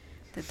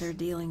they're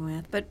dealing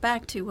with. But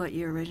back to what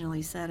you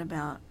originally said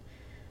about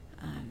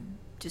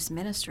just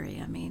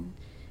ministry. I mean,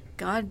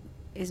 God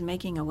is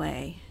making a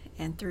way,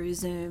 and through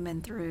Zoom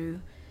and through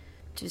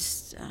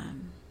just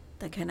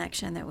the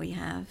connection that we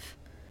have,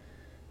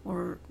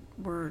 we're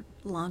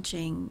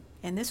launching.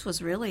 And this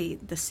was really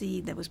the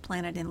seed that was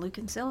planted in Luke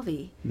and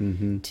Sylvie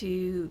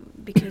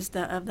because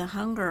of the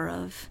hunger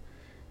of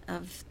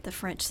the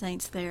French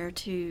saints there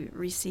to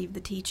receive the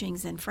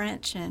teachings in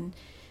French and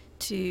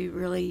to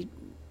really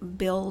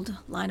build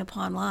line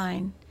upon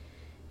line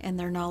and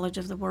their knowledge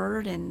of the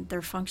Word and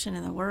their function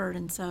in the Word.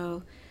 And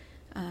so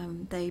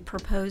they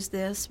proposed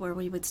this where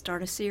we would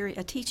start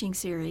a teaching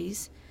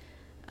series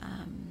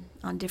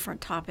on different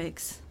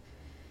topics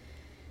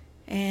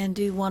and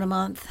do one a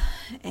month.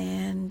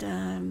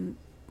 And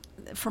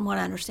from what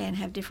I understand,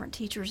 have different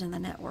teachers in the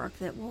network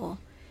that will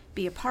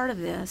be a part of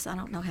this. I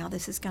don't know how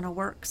this is going to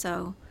work,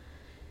 so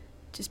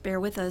just bear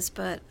with us.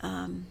 But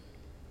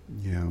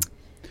yeah.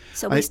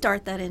 So we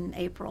start that in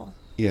April.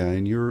 Yeah,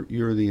 and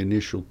you're the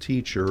initial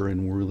teacher,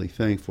 and we're really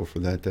thankful for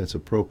that. That's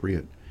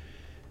appropriate.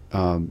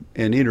 And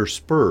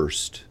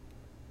interspersed,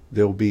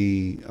 there'll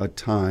be a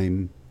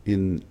time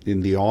in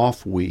the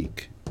off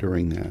week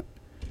during that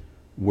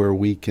where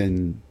we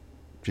can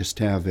just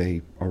have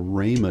a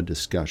rhema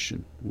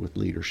discussion with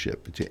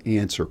leadership to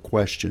answer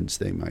questions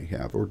they might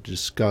have or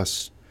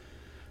discuss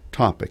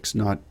topics,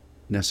 not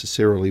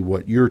necessarily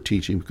what you're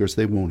teaching, because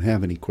they won't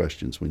have any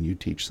questions when you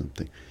teach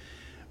something.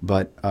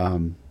 But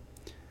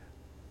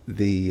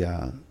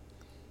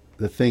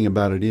the thing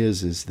about it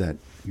is that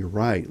you're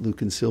right.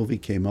 Luke and Sylvie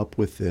came up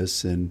with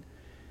this, and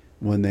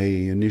when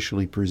they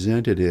initially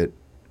presented it,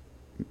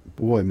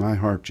 boy, my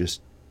heart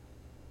just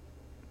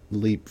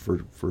leaped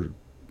for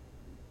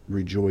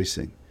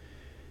rejoicing.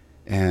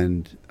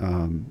 And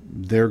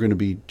they're going to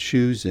be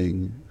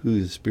choosing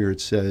who the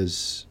Spirit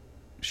says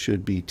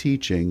should be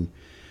teaching.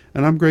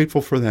 And I'm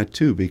grateful for that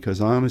too, because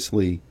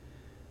honestly,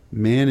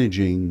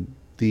 managing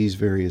these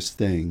various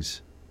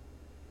things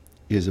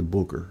is a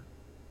booger.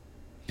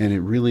 And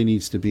it really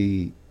needs to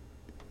be,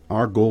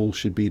 our goal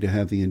should be to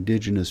have the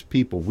indigenous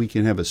people. We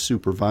can have a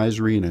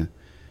supervisory and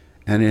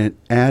an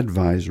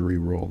advisory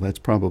role. That's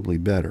probably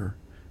better.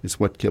 It's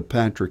what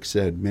Kilpatrick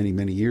said many,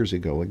 many years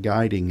ago, a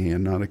guiding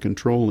hand, not a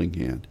controlling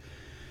hand.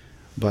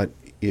 But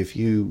if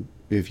you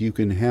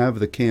can have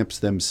the camps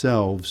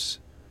themselves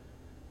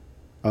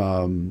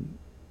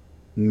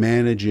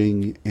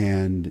managing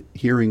and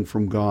hearing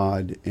from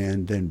God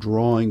and then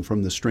drawing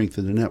from the strength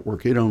of the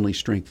network, it only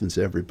strengthens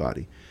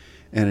everybody.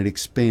 And it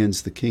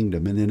expands the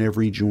kingdom, and then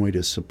every joint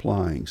is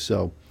supplying.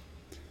 So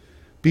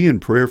be in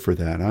prayer for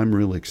that. I'm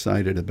really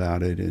excited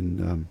about it,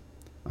 and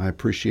I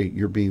appreciate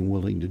your being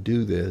willing to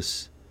do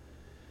this.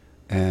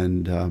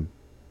 And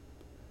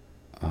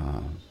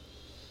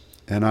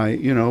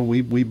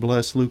we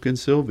bless Luke and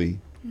Sylvie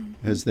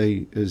as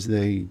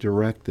they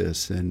direct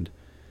this, and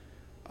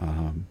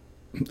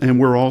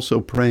we're also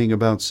praying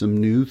about some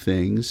new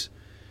things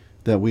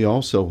that we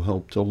also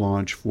hope to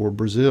launch for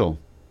Brazil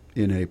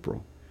in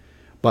April.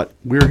 But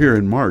we're here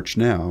in March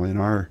now, and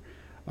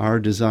our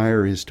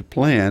desire is to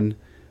plan,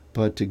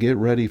 but to get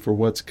ready for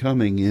what's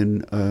coming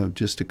in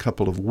just a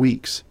couple of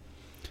weeks.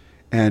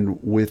 And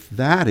with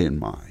that in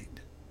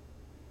mind,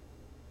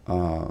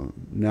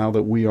 now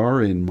that we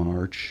are in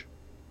March,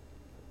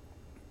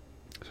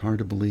 it's hard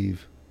to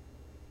believe.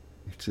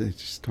 It's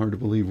just hard to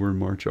believe we're in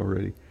March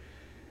already.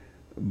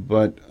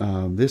 But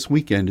this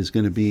weekend is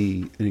going to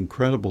be an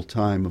incredible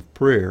time of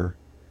prayer.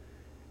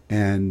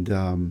 And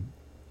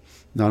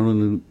not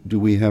only do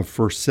we have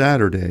First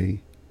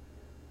Saturday,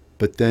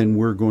 but then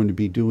we're going to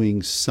be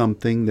doing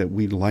something that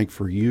we'd like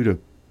for you to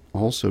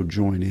also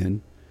join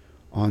in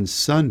on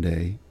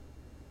Sunday,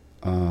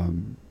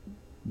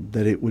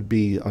 that it would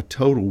be a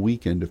total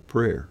weekend of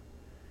prayer.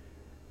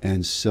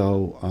 And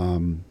so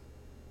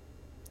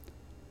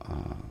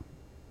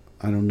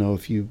I don't know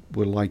if you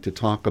would like to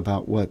talk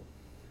about what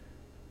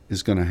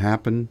is going to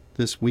happen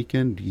this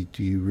weekend.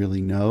 Do you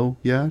really know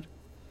yet?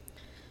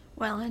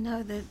 Well, I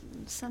know that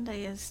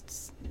Sunday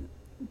is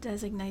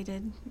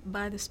designated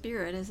by the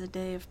Spirit as a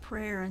day of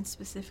prayer, and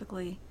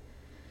specifically,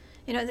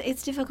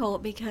 it's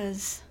difficult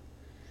because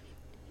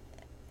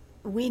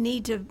we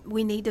need to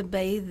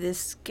bathe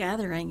this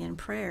gathering in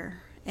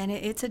prayer, and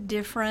it's a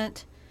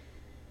different,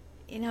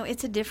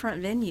 it's a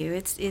different venue.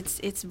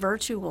 It's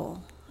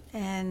virtual,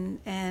 and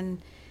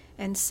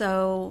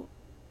so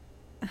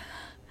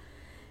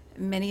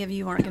many of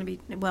you aren't going to be,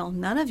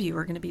 none of you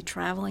are going to be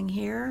traveling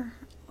here.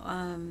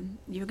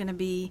 You're going to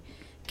be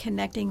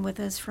connecting with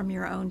us from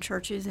your own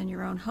churches and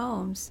your own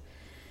homes.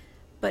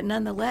 But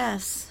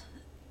nonetheless,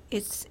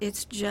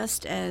 it's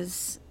just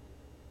as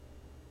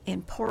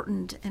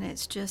important and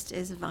it's just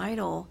as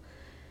vital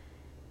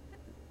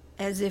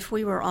as if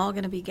we were all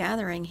going to be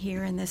gathering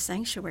here in this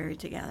sanctuary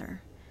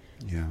together.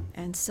 Yeah.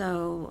 And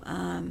so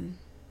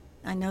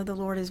I know the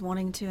Lord is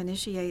wanting to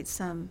initiate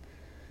some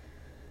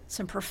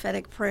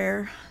prophetic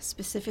prayer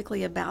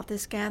specifically about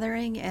this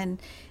gathering, and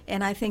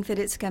I think that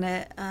it's going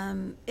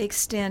to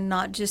extend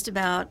not just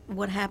about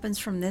what happens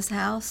from this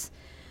house,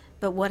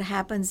 but what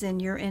happens in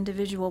your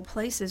individual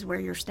places where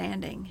you're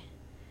standing,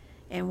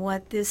 and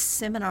what this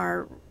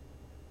seminar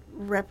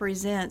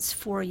represents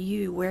for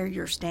you where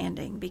you're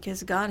standing,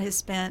 because God has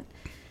spent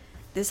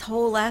this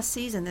whole last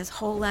season, this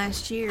whole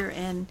last year,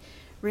 and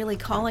really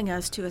calling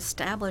us to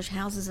establish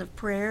houses of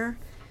prayer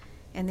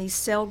and these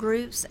cell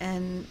groups,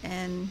 and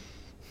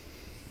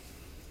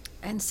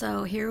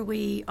so here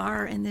we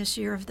are in this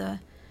year of the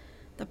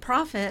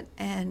prophet,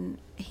 and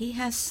he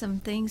has some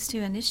things to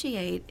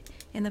initiate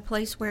in the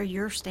place where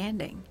you're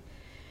standing.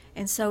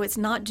 And so it's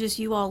not just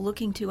you all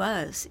looking to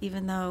us,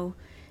 even though,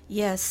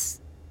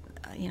 yes,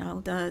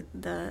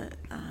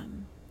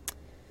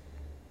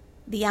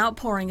 the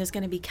outpouring is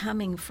going to be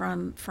coming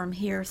from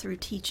here through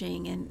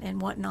teaching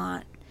and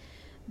whatnot.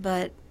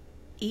 But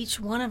each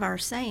one of our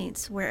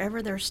saints,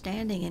 wherever they're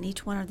standing, in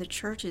each one of the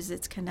churches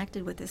that's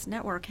connected with this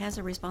network, has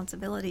a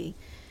responsibility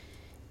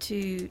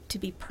to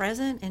be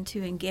present and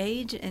to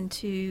engage and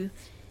to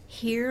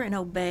hear and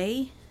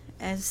obey,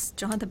 as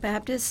John the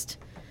Baptist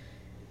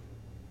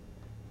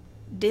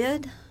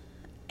did,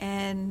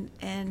 and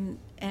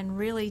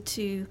really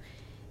to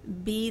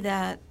be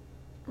that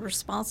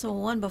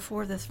responsible one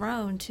before the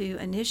throne to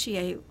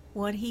initiate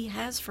what he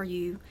has for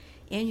you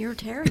in your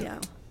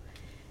terrio.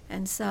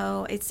 And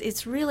so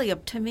it's really,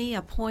 to me,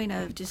 a point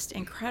of just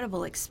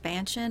incredible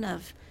expansion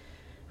of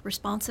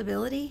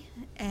responsibility,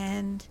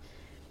 and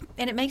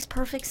it makes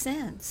perfect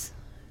sense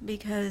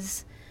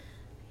because,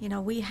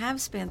 we have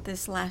spent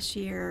this last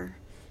year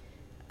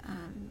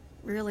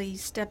really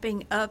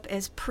stepping up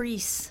as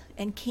priests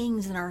and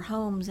kings in our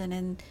homes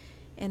and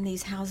in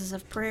these houses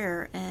of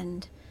prayer,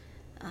 and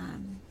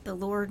the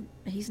Lord,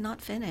 he's not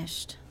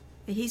finished.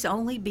 He's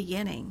only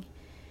beginning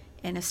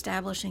in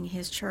establishing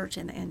his church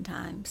in the end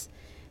times.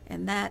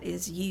 And that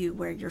is you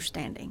where you're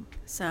standing.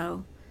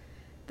 So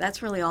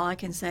that's really all I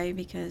can say,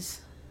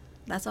 because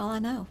that's all I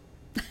know.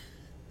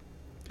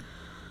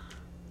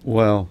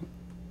 Well,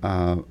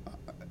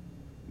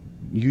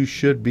 you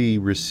should be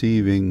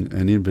receiving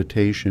an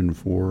invitation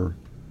for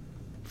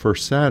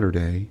First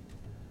Saturday,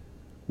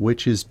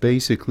 which is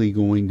basically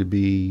going to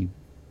be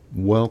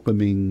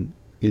welcoming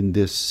in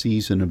this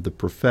season of the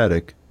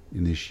prophetic,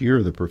 in this year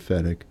of the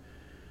prophetic,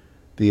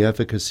 the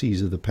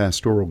efficacies of the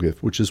pastoral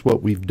gift, which is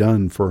what we've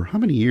done for, how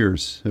many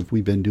years have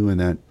we been doing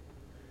that,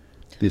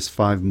 this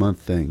 5-month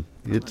thing?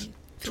 It's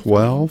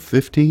 12,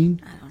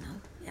 15? I don't know.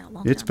 Yeah, a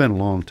long It's time. been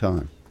a long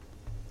time.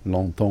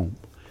 Longtemps.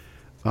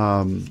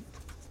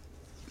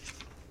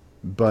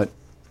 But,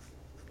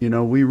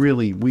 we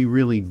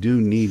really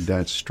do need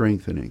that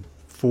strengthening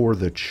for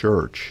the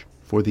church,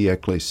 for the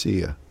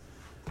ecclesia,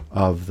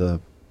 of the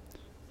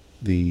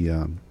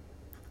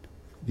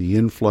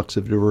influx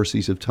of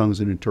diversities of tongues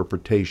and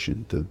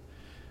interpretation,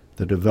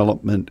 the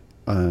development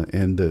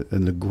and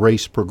the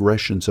grace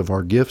progressions of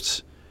our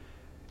gifts,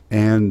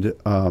 and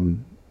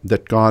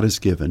that God has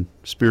given,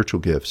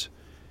 spiritual gifts,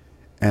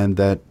 and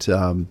that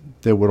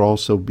there would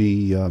also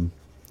be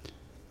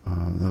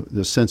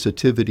the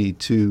sensitivity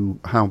to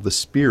how the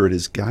Spirit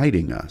is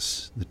guiding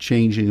us, the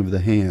changing of the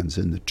hands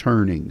and the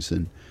turnings,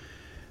 and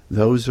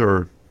those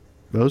are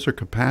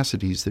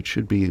capacities that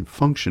should be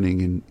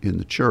functioning in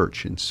the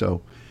church, and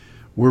so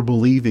we're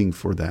believing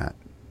for that.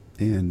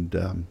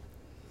 And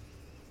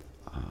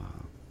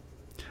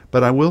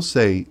but I will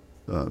say,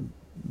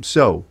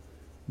 so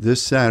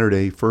this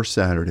Saturday, first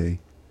Saturday,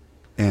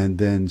 and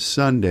then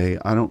Sunday,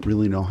 I don't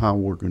really know how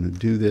we're going to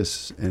do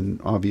this,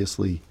 and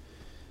obviously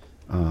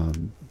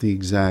the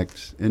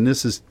exact, and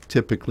this is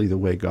typically the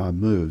way God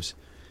moves.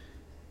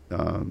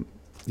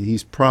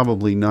 He's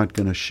probably not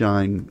going to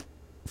shine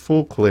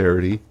full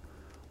clarity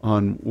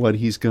on what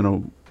he's going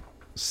to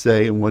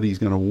say and what he's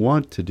going to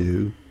want to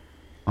do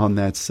on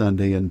that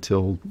Sunday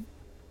until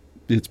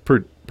it's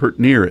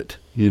near it,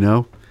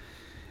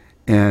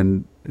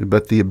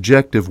 but the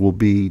objective will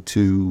be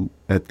to,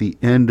 at the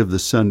end of the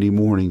Sunday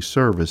morning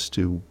service,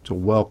 to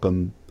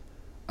welcome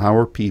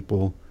our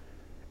people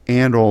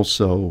and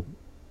also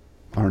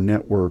our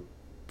network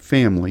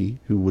family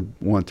who would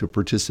want to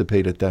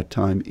participate at that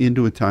time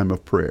into a time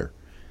of prayer.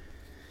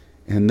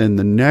 And then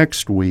the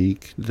next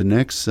week, the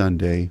next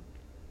Sunday,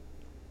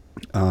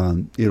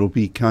 it'll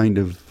be kind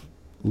of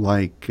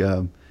like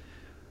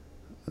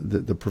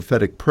the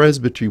prophetic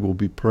presbytery will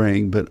be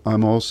praying, but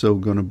I'm also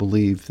going to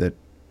believe that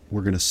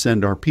we're going to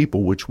send our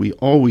people, which we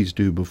always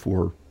do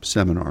before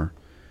seminar,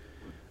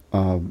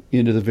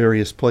 into the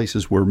various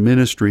places where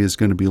ministry is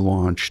going to be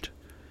launched.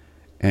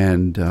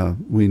 And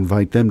we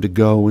invite them to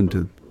go and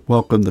to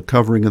welcome the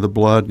covering of the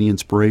blood and the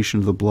inspiration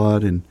of the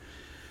blood. And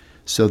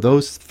so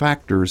those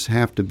factors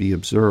have to be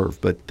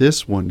observed. But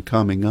this one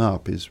coming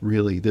up is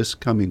really, this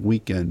coming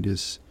weekend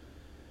is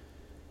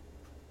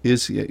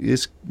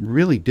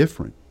really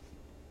different.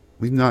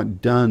 We've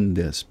not done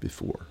this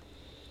before,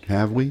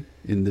 have we,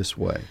 in this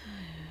way?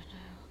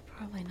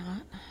 Probably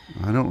not.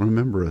 I don't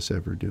remember us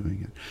ever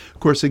doing it. Of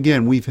course,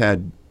 again, we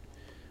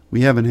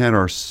haven't had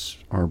our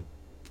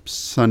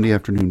Sunday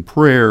afternoon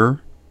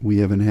prayer. We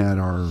haven't had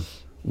our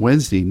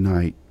Wednesday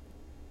night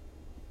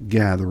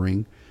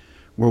gathering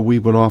where we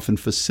would often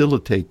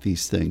facilitate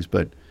these things.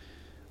 But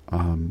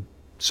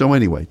so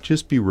anyway,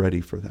 just be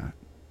ready for that.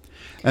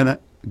 And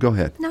go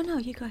ahead. No,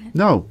 you go ahead.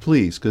 No,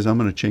 please, because I'm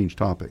going to change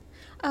topic.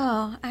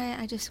 Oh,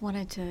 I just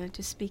wanted to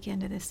just speak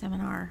into this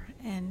seminar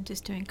and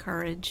just to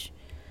encourage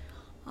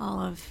all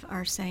of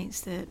our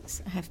saints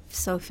that have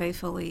so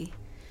faithfully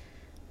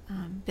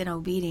been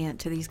obedient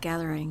to these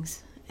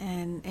gatherings.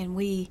 And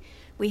we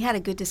had a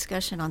good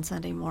discussion on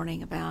Sunday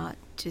morning about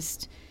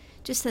just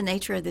the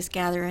nature of this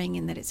gathering,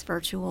 and that it's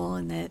virtual,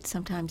 and that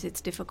sometimes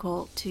it's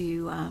difficult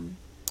to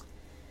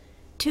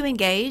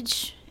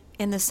engage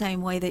in the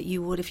same way that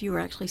you would if you were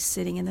actually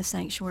sitting in the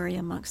sanctuary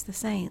amongst the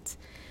saints.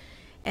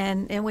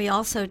 And we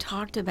also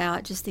talked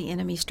about just the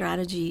enemy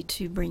strategy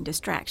to bring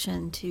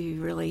distraction,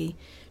 to really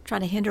try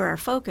to hinder our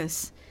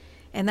focus.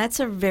 And that's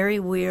a very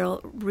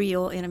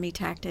real enemy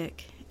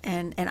tactic.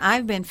 And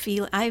I've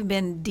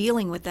been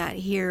dealing with that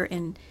here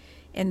in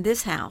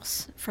this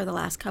house for the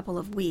last couple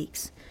of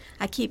weeks.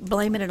 I keep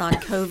blaming it on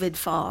COVID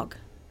fog,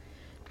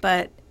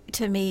 but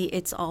to me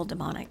it's all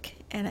demonic,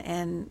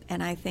 and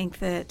I think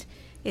that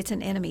it's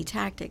an enemy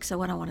tactic. So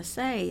what I want to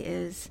say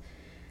is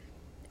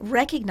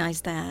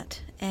recognize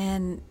that,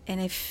 and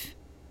if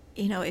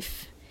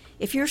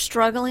you're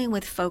struggling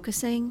with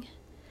focusing,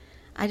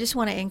 I just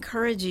want to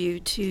encourage you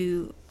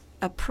to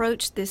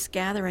approach this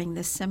gathering,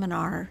 this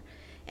seminar,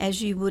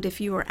 as you would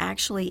if you were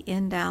actually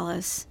in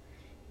Dallas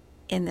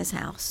in this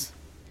house.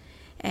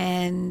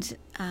 And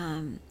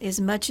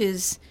as much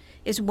as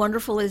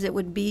wonderful as it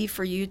would be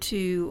for you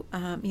to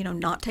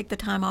not take the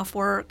time off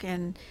work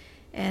and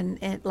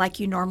like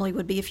you normally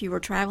would be if you were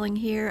traveling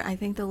here, I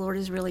think the Lord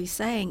is really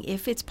saying,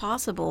 if it's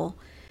possible,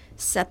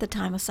 set the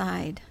time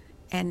aside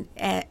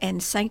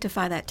and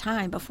sanctify that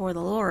time before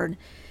the Lord,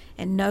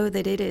 and know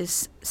that it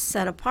is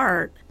set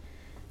apart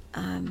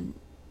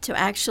to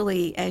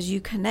actually, as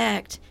you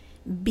connect,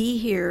 be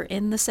here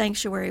in the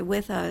sanctuary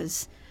with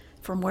us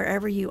from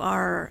wherever you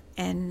are,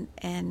 and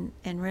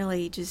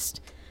really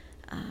just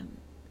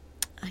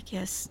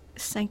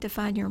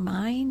sanctify your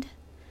mind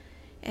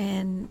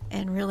and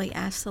really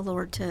ask the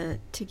Lord to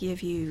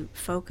give you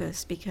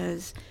focus,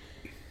 because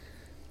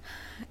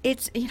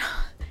it's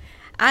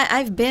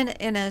I've been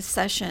in a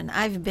session,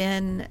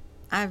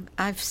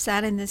 I've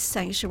sat in this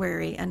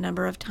sanctuary a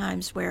number of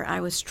times where I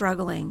was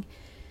struggling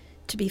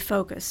to be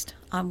focused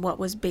on what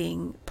was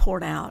being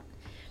poured out,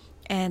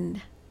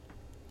 and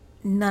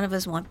none of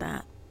us want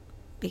that,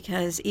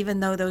 because even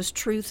though those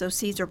truths, those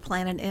seeds are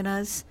planted in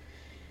us,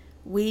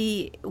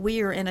 we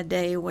are in a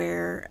day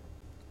where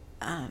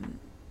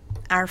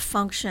our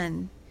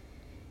function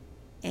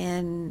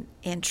in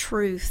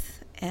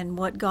truth and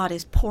what God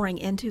is pouring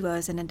into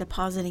us and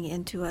depositing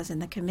into us in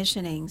the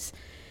commissionings,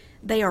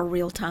 they are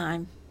real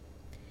time.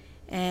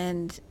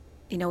 And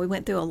we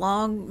went through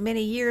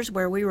many years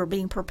where we were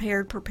being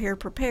prepared,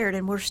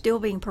 and we're still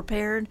being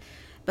prepared,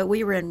 but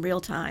we were in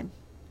real time.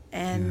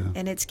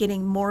 And it's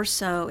getting more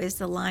so as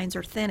the lines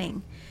are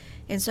thinning.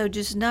 And so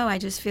just know, I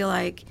just feel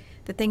like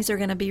The things that are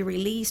going to be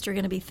released are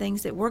going to be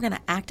things that we're going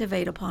to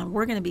activate upon.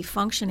 We're going to be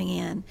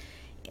functioning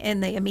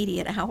in the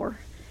immediate hour.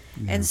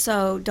 Yeah. And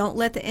so don't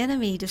let the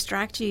enemy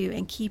distract you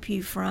and keep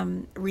you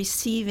from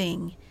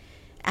receiving.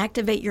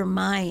 Activate your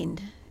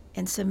mind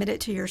and submit it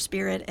to your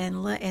spirit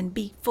and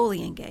be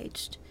fully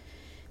engaged,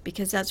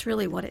 because that's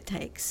really what it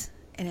takes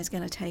and is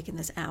going to take in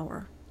this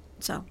hour.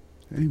 So,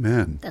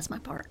 amen. That's my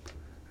part.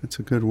 That's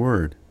a good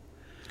word.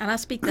 And I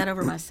speak that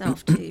over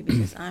myself too,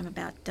 because I'm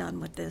about done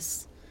with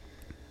this.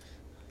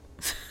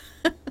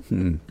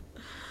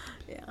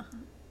 Yeah.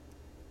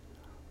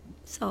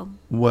 So.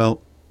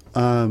 Well,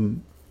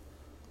 I'm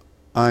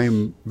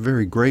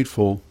very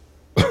grateful.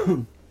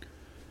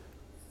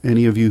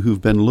 Any of you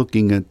who've been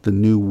looking at the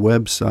new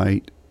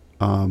website,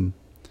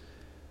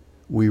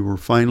 we were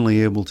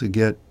finally able to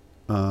get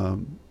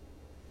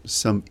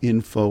some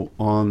info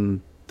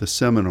on the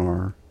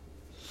seminar,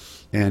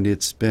 and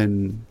it's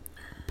been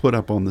put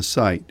up on the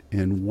site.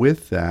 And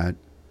with that,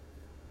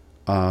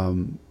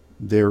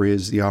 there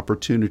is the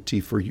opportunity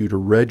for you to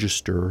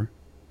register,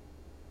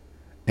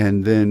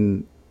 and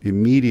then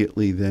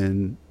immediately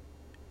then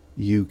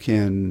you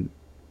can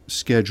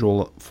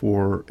schedule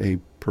for a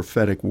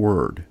prophetic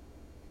word.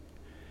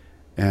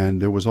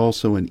 And there was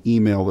also an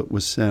email that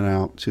was sent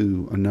out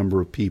to a number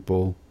of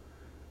people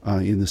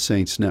in the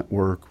Saints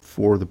Network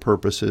for the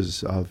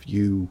purposes of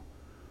you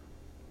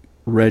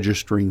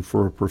registering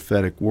for a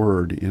prophetic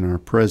word in our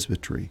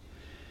presbytery.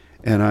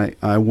 And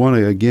I want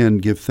to again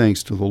give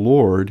thanks to the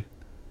Lord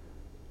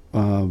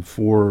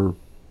for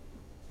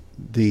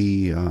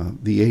the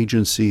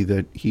agency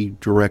that He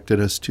directed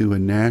us to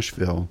in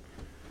Nashville.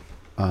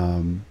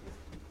 A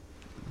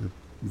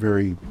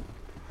very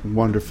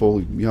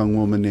wonderful young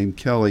woman named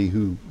Kelly,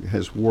 who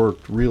has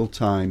worked real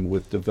time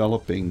with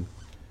developing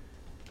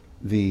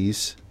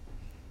these.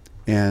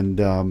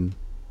 And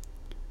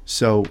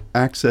so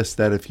access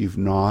that if you've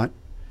not.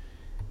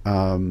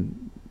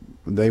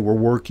 They were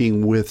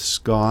working with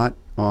Scott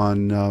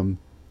on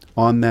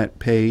that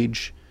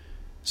page,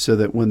 so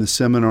that when the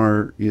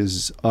seminar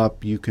is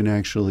up, you can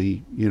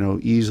actually,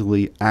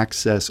 easily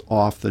access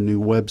off the new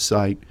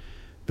website.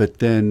 But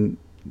then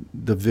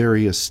the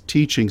various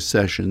teaching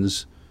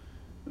sessions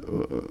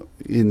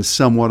in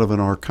somewhat of an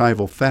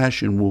archival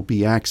fashion will be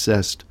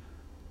accessed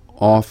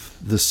off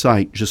the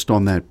site just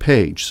on that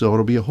page. So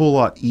it'll be a whole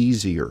lot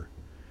easier.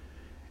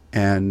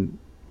 And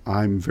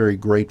I'm very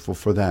grateful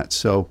for that.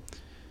 So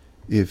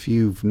if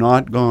you've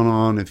not gone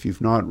on, if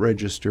you've not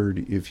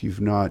registered, if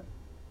you've not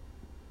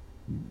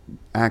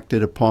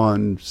acted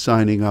upon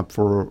signing up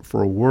for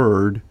a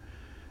word,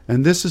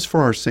 and this is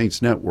for our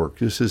Saints Network.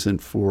 This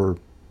isn't for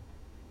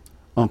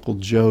Uncle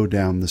Joe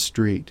down the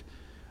street.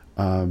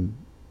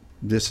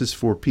 This is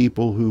for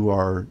people who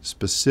are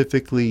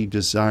specifically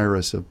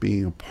desirous of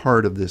being a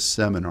part of this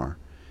seminar,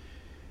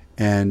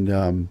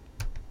 and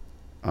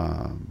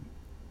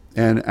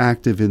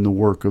active in the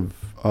work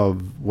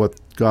of what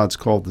God's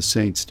called the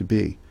saints to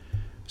be.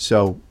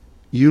 So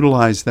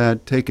utilize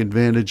that, take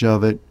advantage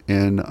of it,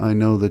 and I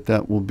know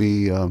that will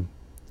be a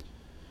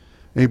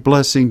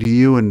blessing to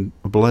you and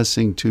a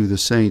blessing to the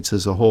saints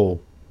as a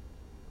whole.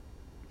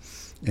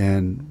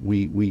 And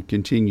we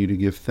continue to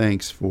give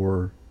thanks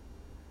for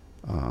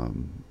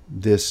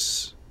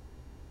this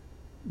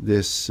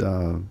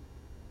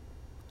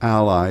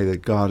ally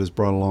that God has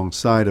brought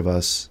alongside of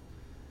us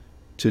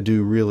to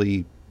do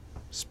really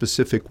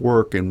specific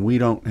work, and we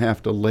don't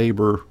have to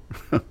labor.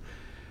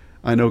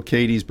 I know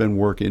Katie's been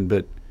working,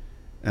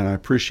 and I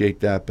appreciate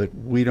that, but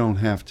we don't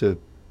have to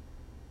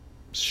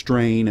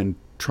strain and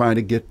try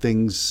to get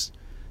things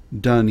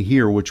done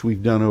here, which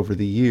we've done over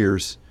the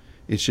years.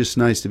 It's just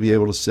nice to be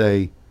able to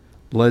say,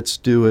 let's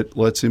do it.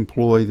 Let's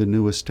employ the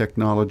newest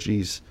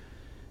technologies.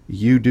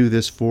 You do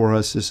this for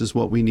us. This is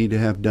what we need to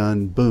have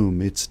done.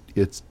 Boom, it's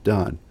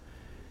done.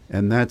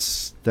 And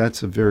that's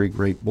a very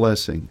great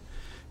blessing.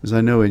 As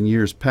I know in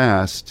years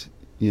past,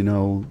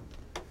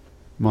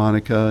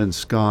 Monica and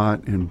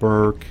Scott and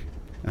Burke,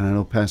 and I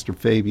know Pastor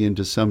Fabian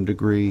to some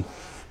degree,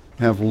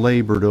 have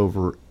labored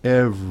over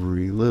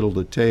every little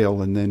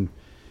detail, and then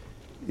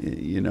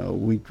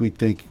we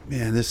think,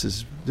 man, this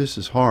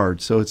is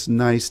hard. So it's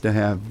nice to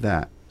have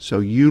that. So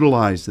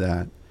utilize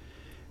that.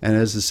 And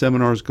as the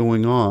seminar's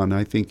going on,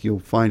 I think you'll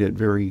find it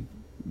very,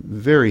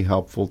 very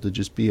helpful to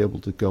just be able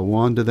to go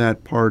on to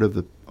that part of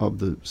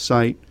the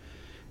site,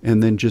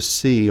 and then just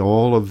see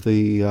all of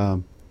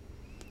the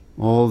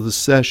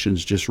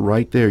sessions just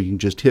right there. You can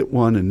just hit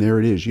one, and there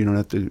it is. You don't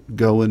have to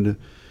go into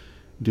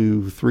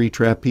do 3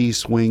 trapeze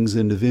swings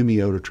into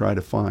Vimeo to try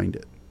to find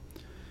it.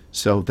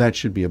 So that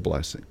should be a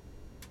blessing.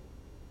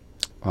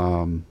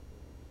 Let's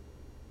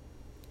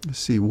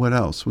see, what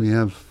else? We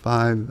have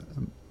 5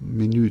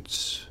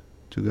 minutes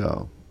to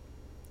go.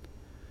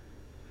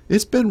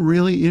 It's been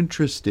really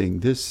interesting,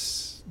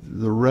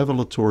 the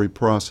revelatory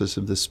process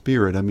of the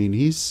Spirit. I mean,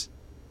 He's,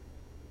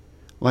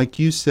 like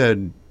you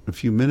said a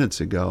few minutes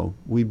ago,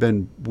 we've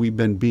been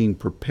being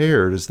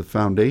prepared as the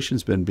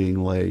foundation's been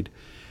being laid,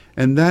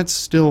 and that's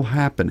still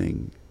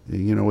happening.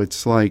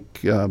 It's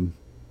like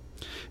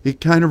it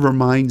kind of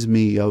reminds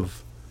me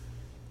of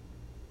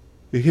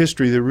a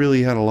history that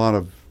really had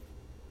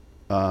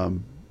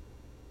um,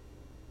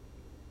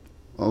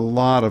 a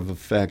lot of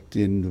effect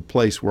in the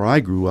place where I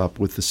grew up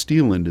with the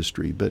steel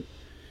industry. But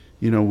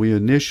we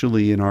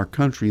initially in our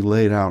country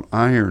laid out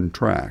iron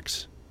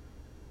tracks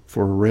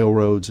for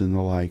railroads and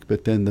the like.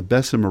 But then the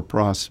Bessemer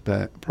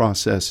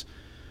process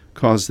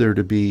caused there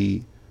to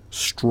be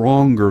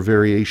stronger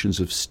variations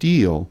of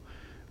steel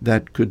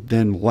that could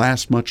then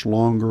last much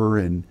longer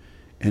and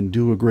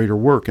do a greater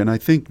work. And I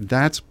think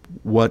that's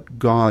what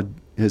God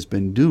has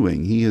been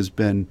doing. He has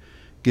been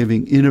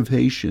giving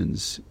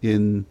innovations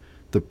in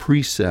the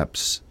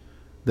precepts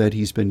that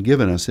he's been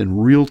given us in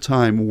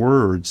real-time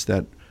words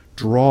that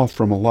draw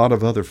from a lot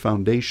of other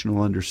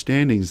foundational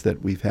understandings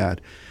that we've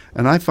had.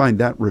 And I find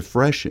that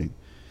refreshing.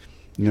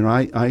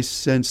 I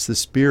sense the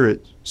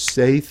Spirit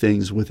say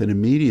things with an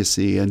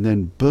immediacy, and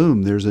then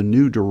boom, there's a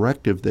new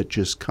directive that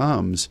just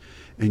comes,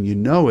 and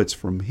it's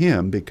from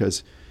him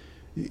because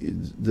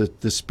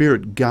the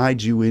Spirit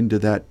guides you into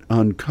that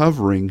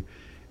uncovering.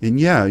 And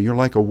you're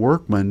like a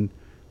workman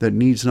that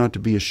needs not to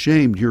be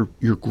ashamed.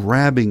 You're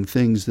grabbing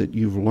things that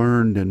you've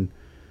learned and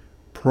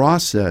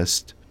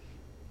processed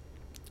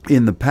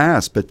in the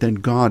past, but then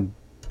God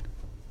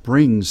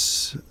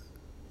brings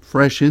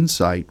fresh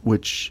insight,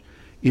 which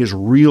is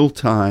real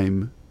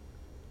time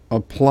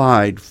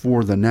applied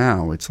for the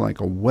now. It's like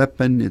a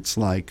weapon. It's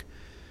like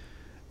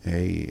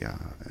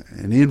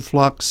an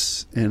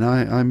influx, and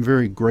I'm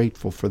very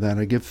grateful for that.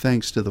 I give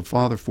thanks to the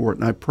Father for it,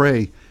 and I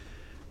pray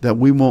that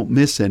we won't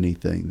miss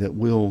anything, that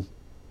we'll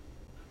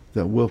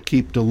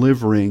keep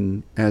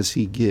delivering as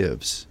he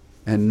gives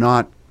and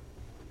not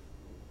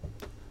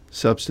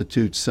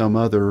substitute some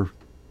other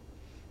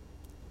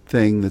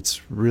thing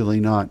that's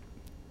really not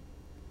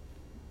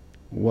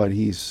what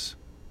he's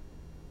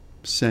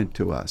sent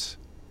to us.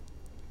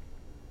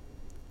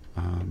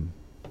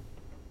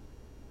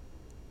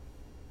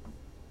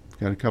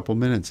 Got a couple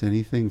minutes.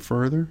 Anything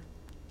further?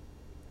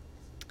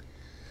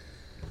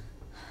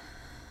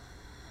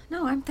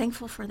 No, I'm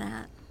thankful for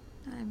that.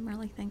 I'm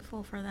really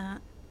thankful for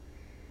that.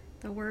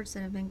 The words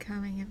that have been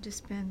coming have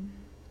just been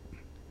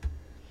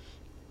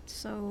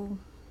so,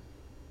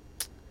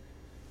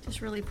 just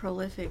really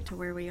prolific to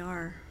where we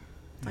are,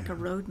 like a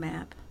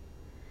roadmap.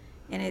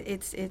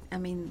 And I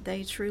mean,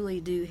 they truly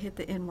do hit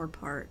the inward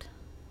part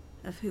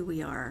of who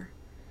we are.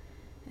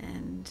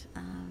 And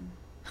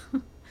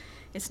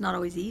it's not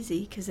always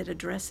easy because it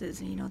addresses,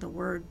 the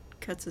word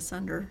cuts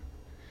asunder.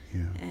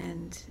 Yeah.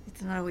 And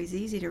it's not always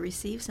easy to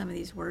receive some of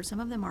these words. Some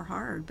of them are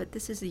hard, but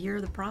this is the year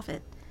of the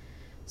prophet.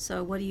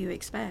 So what do you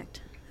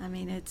expect? I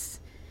mean, it's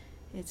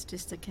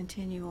just a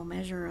continual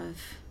measure of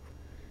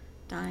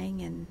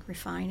dying and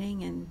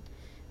refining and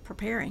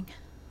preparing.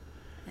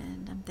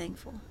 And I'm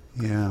thankful.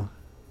 Yeah.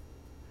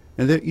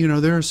 And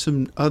there are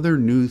some other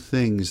new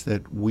things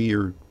that we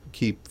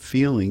keep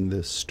feeling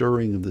the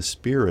stirring of the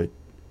Spirit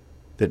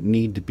that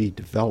need to be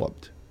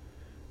developed.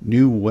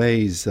 New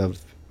ways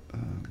of,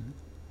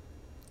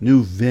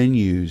 new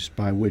venues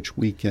by which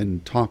we can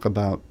talk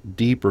about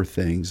deeper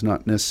things,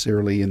 not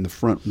necessarily in the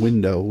front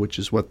window, which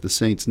is what the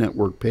Saints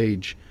Network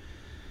page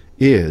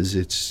is.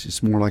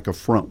 It's more like a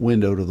front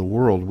window to the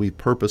world. We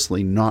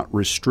purposely not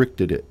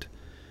restricted it.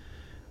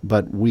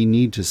 But we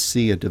need to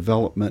see a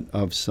development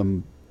of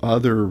some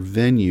other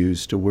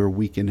venues to where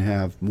we can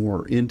have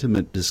more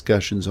intimate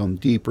discussions on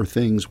deeper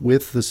things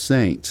with the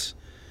saints.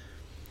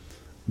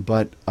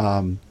 But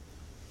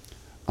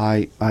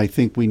I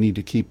think we need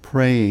to keep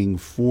praying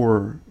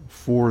for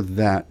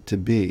that to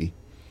be.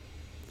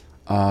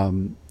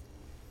 The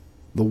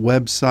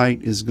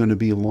website is going to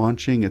be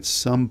launching at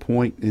some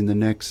point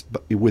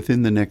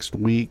within the next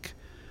week,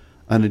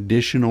 an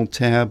additional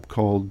tab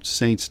called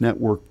Saints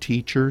Network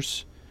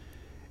Teachers.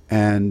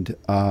 And,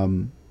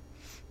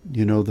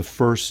 the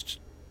first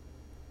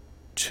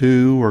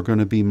two are going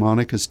to be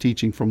Monica's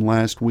teaching from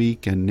last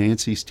week and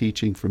Nancy's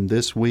teaching from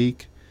this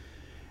week.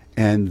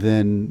 And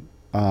then,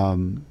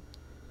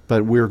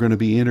 but we're going to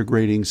be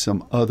integrating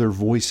some other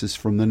voices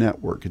from the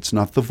network. It's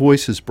not the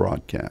Voices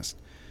broadcast,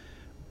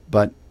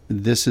 but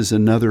this is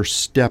another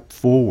step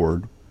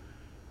forward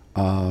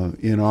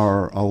in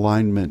our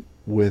alignment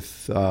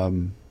with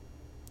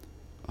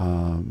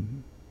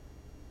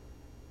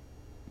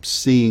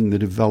seeing the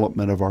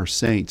development of our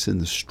saints and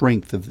the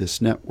strength of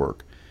this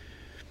network.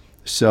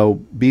 So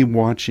be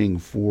watching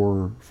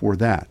for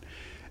that.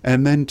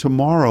 And then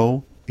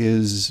tomorrow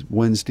is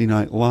Wednesday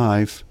Night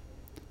Live.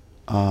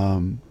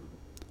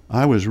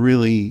 I was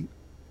really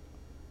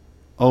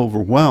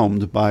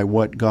overwhelmed by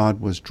what God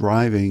was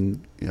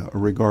driving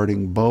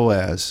regarding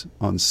Boaz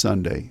on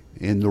Sunday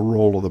in the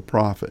role of the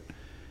prophet.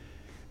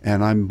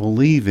 And I'm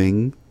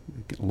believing,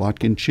 a lot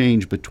can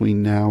change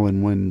between now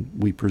and when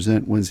we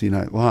present Wednesday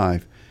Night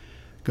Live,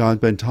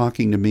 God's been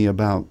talking to me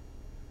about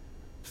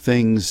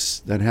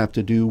things that have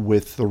to do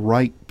with the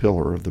right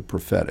pillar of the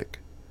prophetic.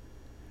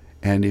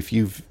 And if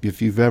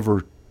you've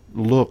ever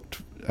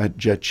looked at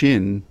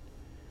Jachin,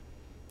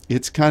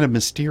 it's kind of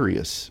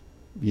mysterious.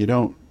 You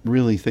don't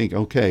really think,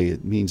 okay,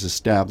 it means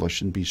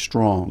establish and be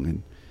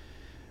strong.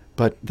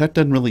 But that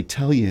doesn't really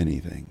tell you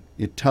anything.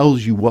 It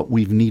tells you what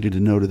we've needed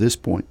to know to this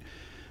point.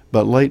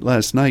 But late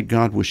last night,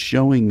 God was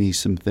showing me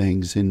some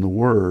things in the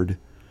Word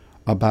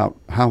about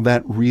how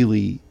that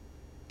really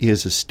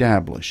is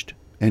established.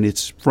 And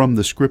it's from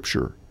the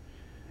Scripture.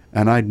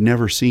 And I'd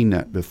never seen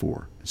that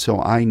before. So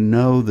I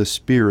know the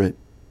Spirit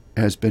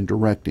has been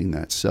directing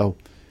that. So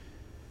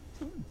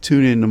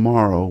tune in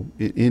tomorrow.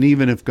 And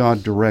even if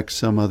God directs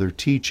some other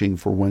teaching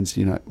for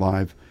Wednesday Night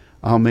Live,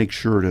 I'll make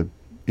sure to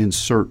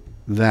insert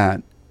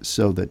that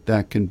so that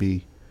that can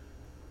be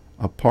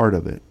a part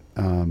of it.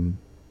 And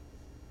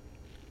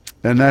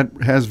that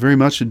has very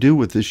much to do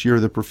with this year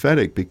of the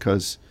prophetic,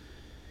 because,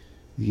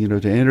 to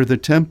enter the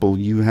temple,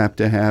 you have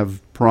to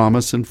have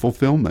promise and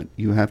fulfillment.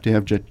 You have to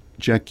have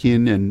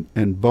Jachin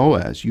and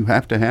Boaz. You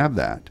have to have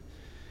that.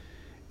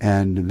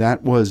 And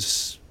that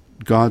was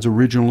God's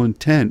original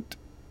intent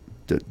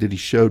that he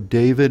showed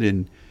David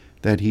and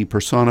that he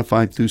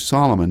personified through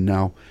Solomon.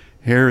 Now,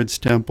 Herod's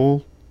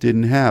temple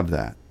didn't have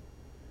that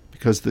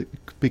because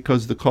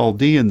the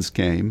Chaldeans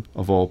came,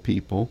 of all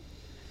people,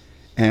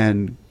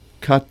 and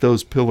cut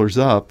those pillars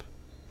up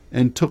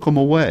and took them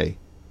away.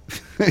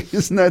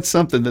 Isn't that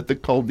something that the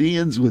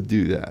Chaldeans would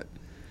do that?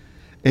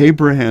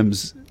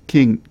 Abraham's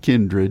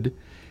kindred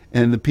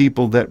and the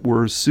people that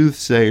were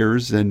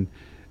soothsayers and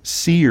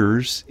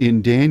seers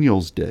in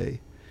Daniel's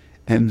day,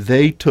 and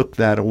they took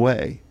that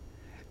away.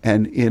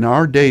 And in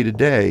our day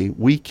today,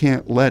 we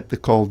can't let the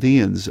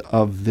Chaldeans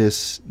of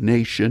this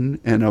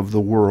nation and of the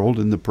world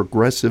and the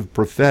progressive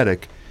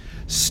prophetic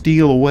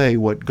steal away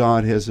what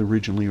God has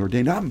originally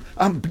ordained.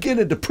 I'm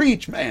beginning to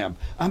preach, ma'am.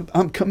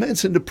 I'm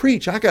commencing to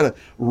preach. I got to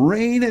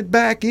rein it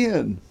back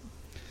in.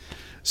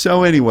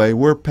 So anyway,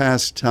 we're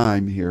past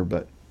time here,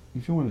 but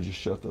if you want to just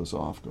shut those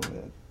off, go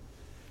ahead.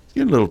 It's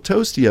getting a little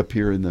toasty up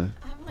here in the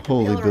like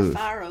holy a pillar booth.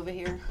 Of fire over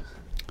here.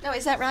 No,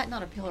 is that right?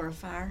 Not a pillar of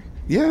fire.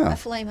 Yeah. A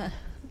flame,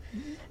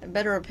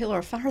 better a pillar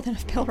of fire than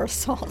a pillar of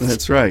salt.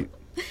 That's right.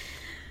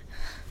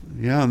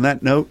 Yeah, on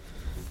that note,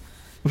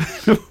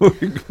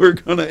 we're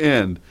going to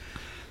end.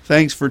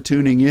 Thanks for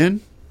tuning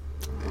in.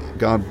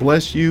 God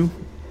bless you.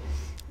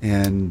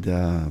 And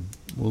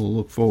we'll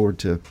look forward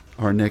to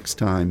our next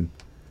time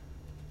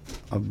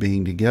of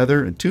being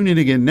together. And tune in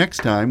again next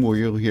time where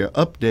you'll hear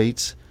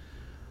updates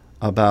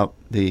about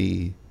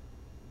the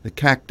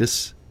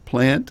cactus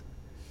plant.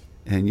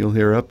 And you'll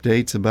hear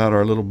updates about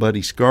our little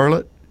buddy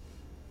Scarlet.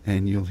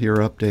 And you'll hear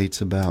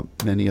updates about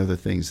many other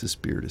things the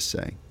Spirit is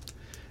saying.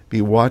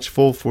 Be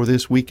watchful for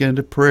this weekend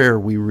of prayer.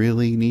 We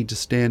really need to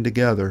stand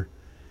together.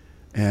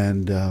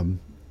 And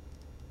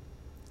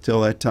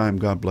till that time,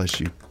 God bless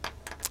you.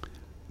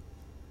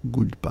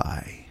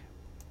 Goodbye.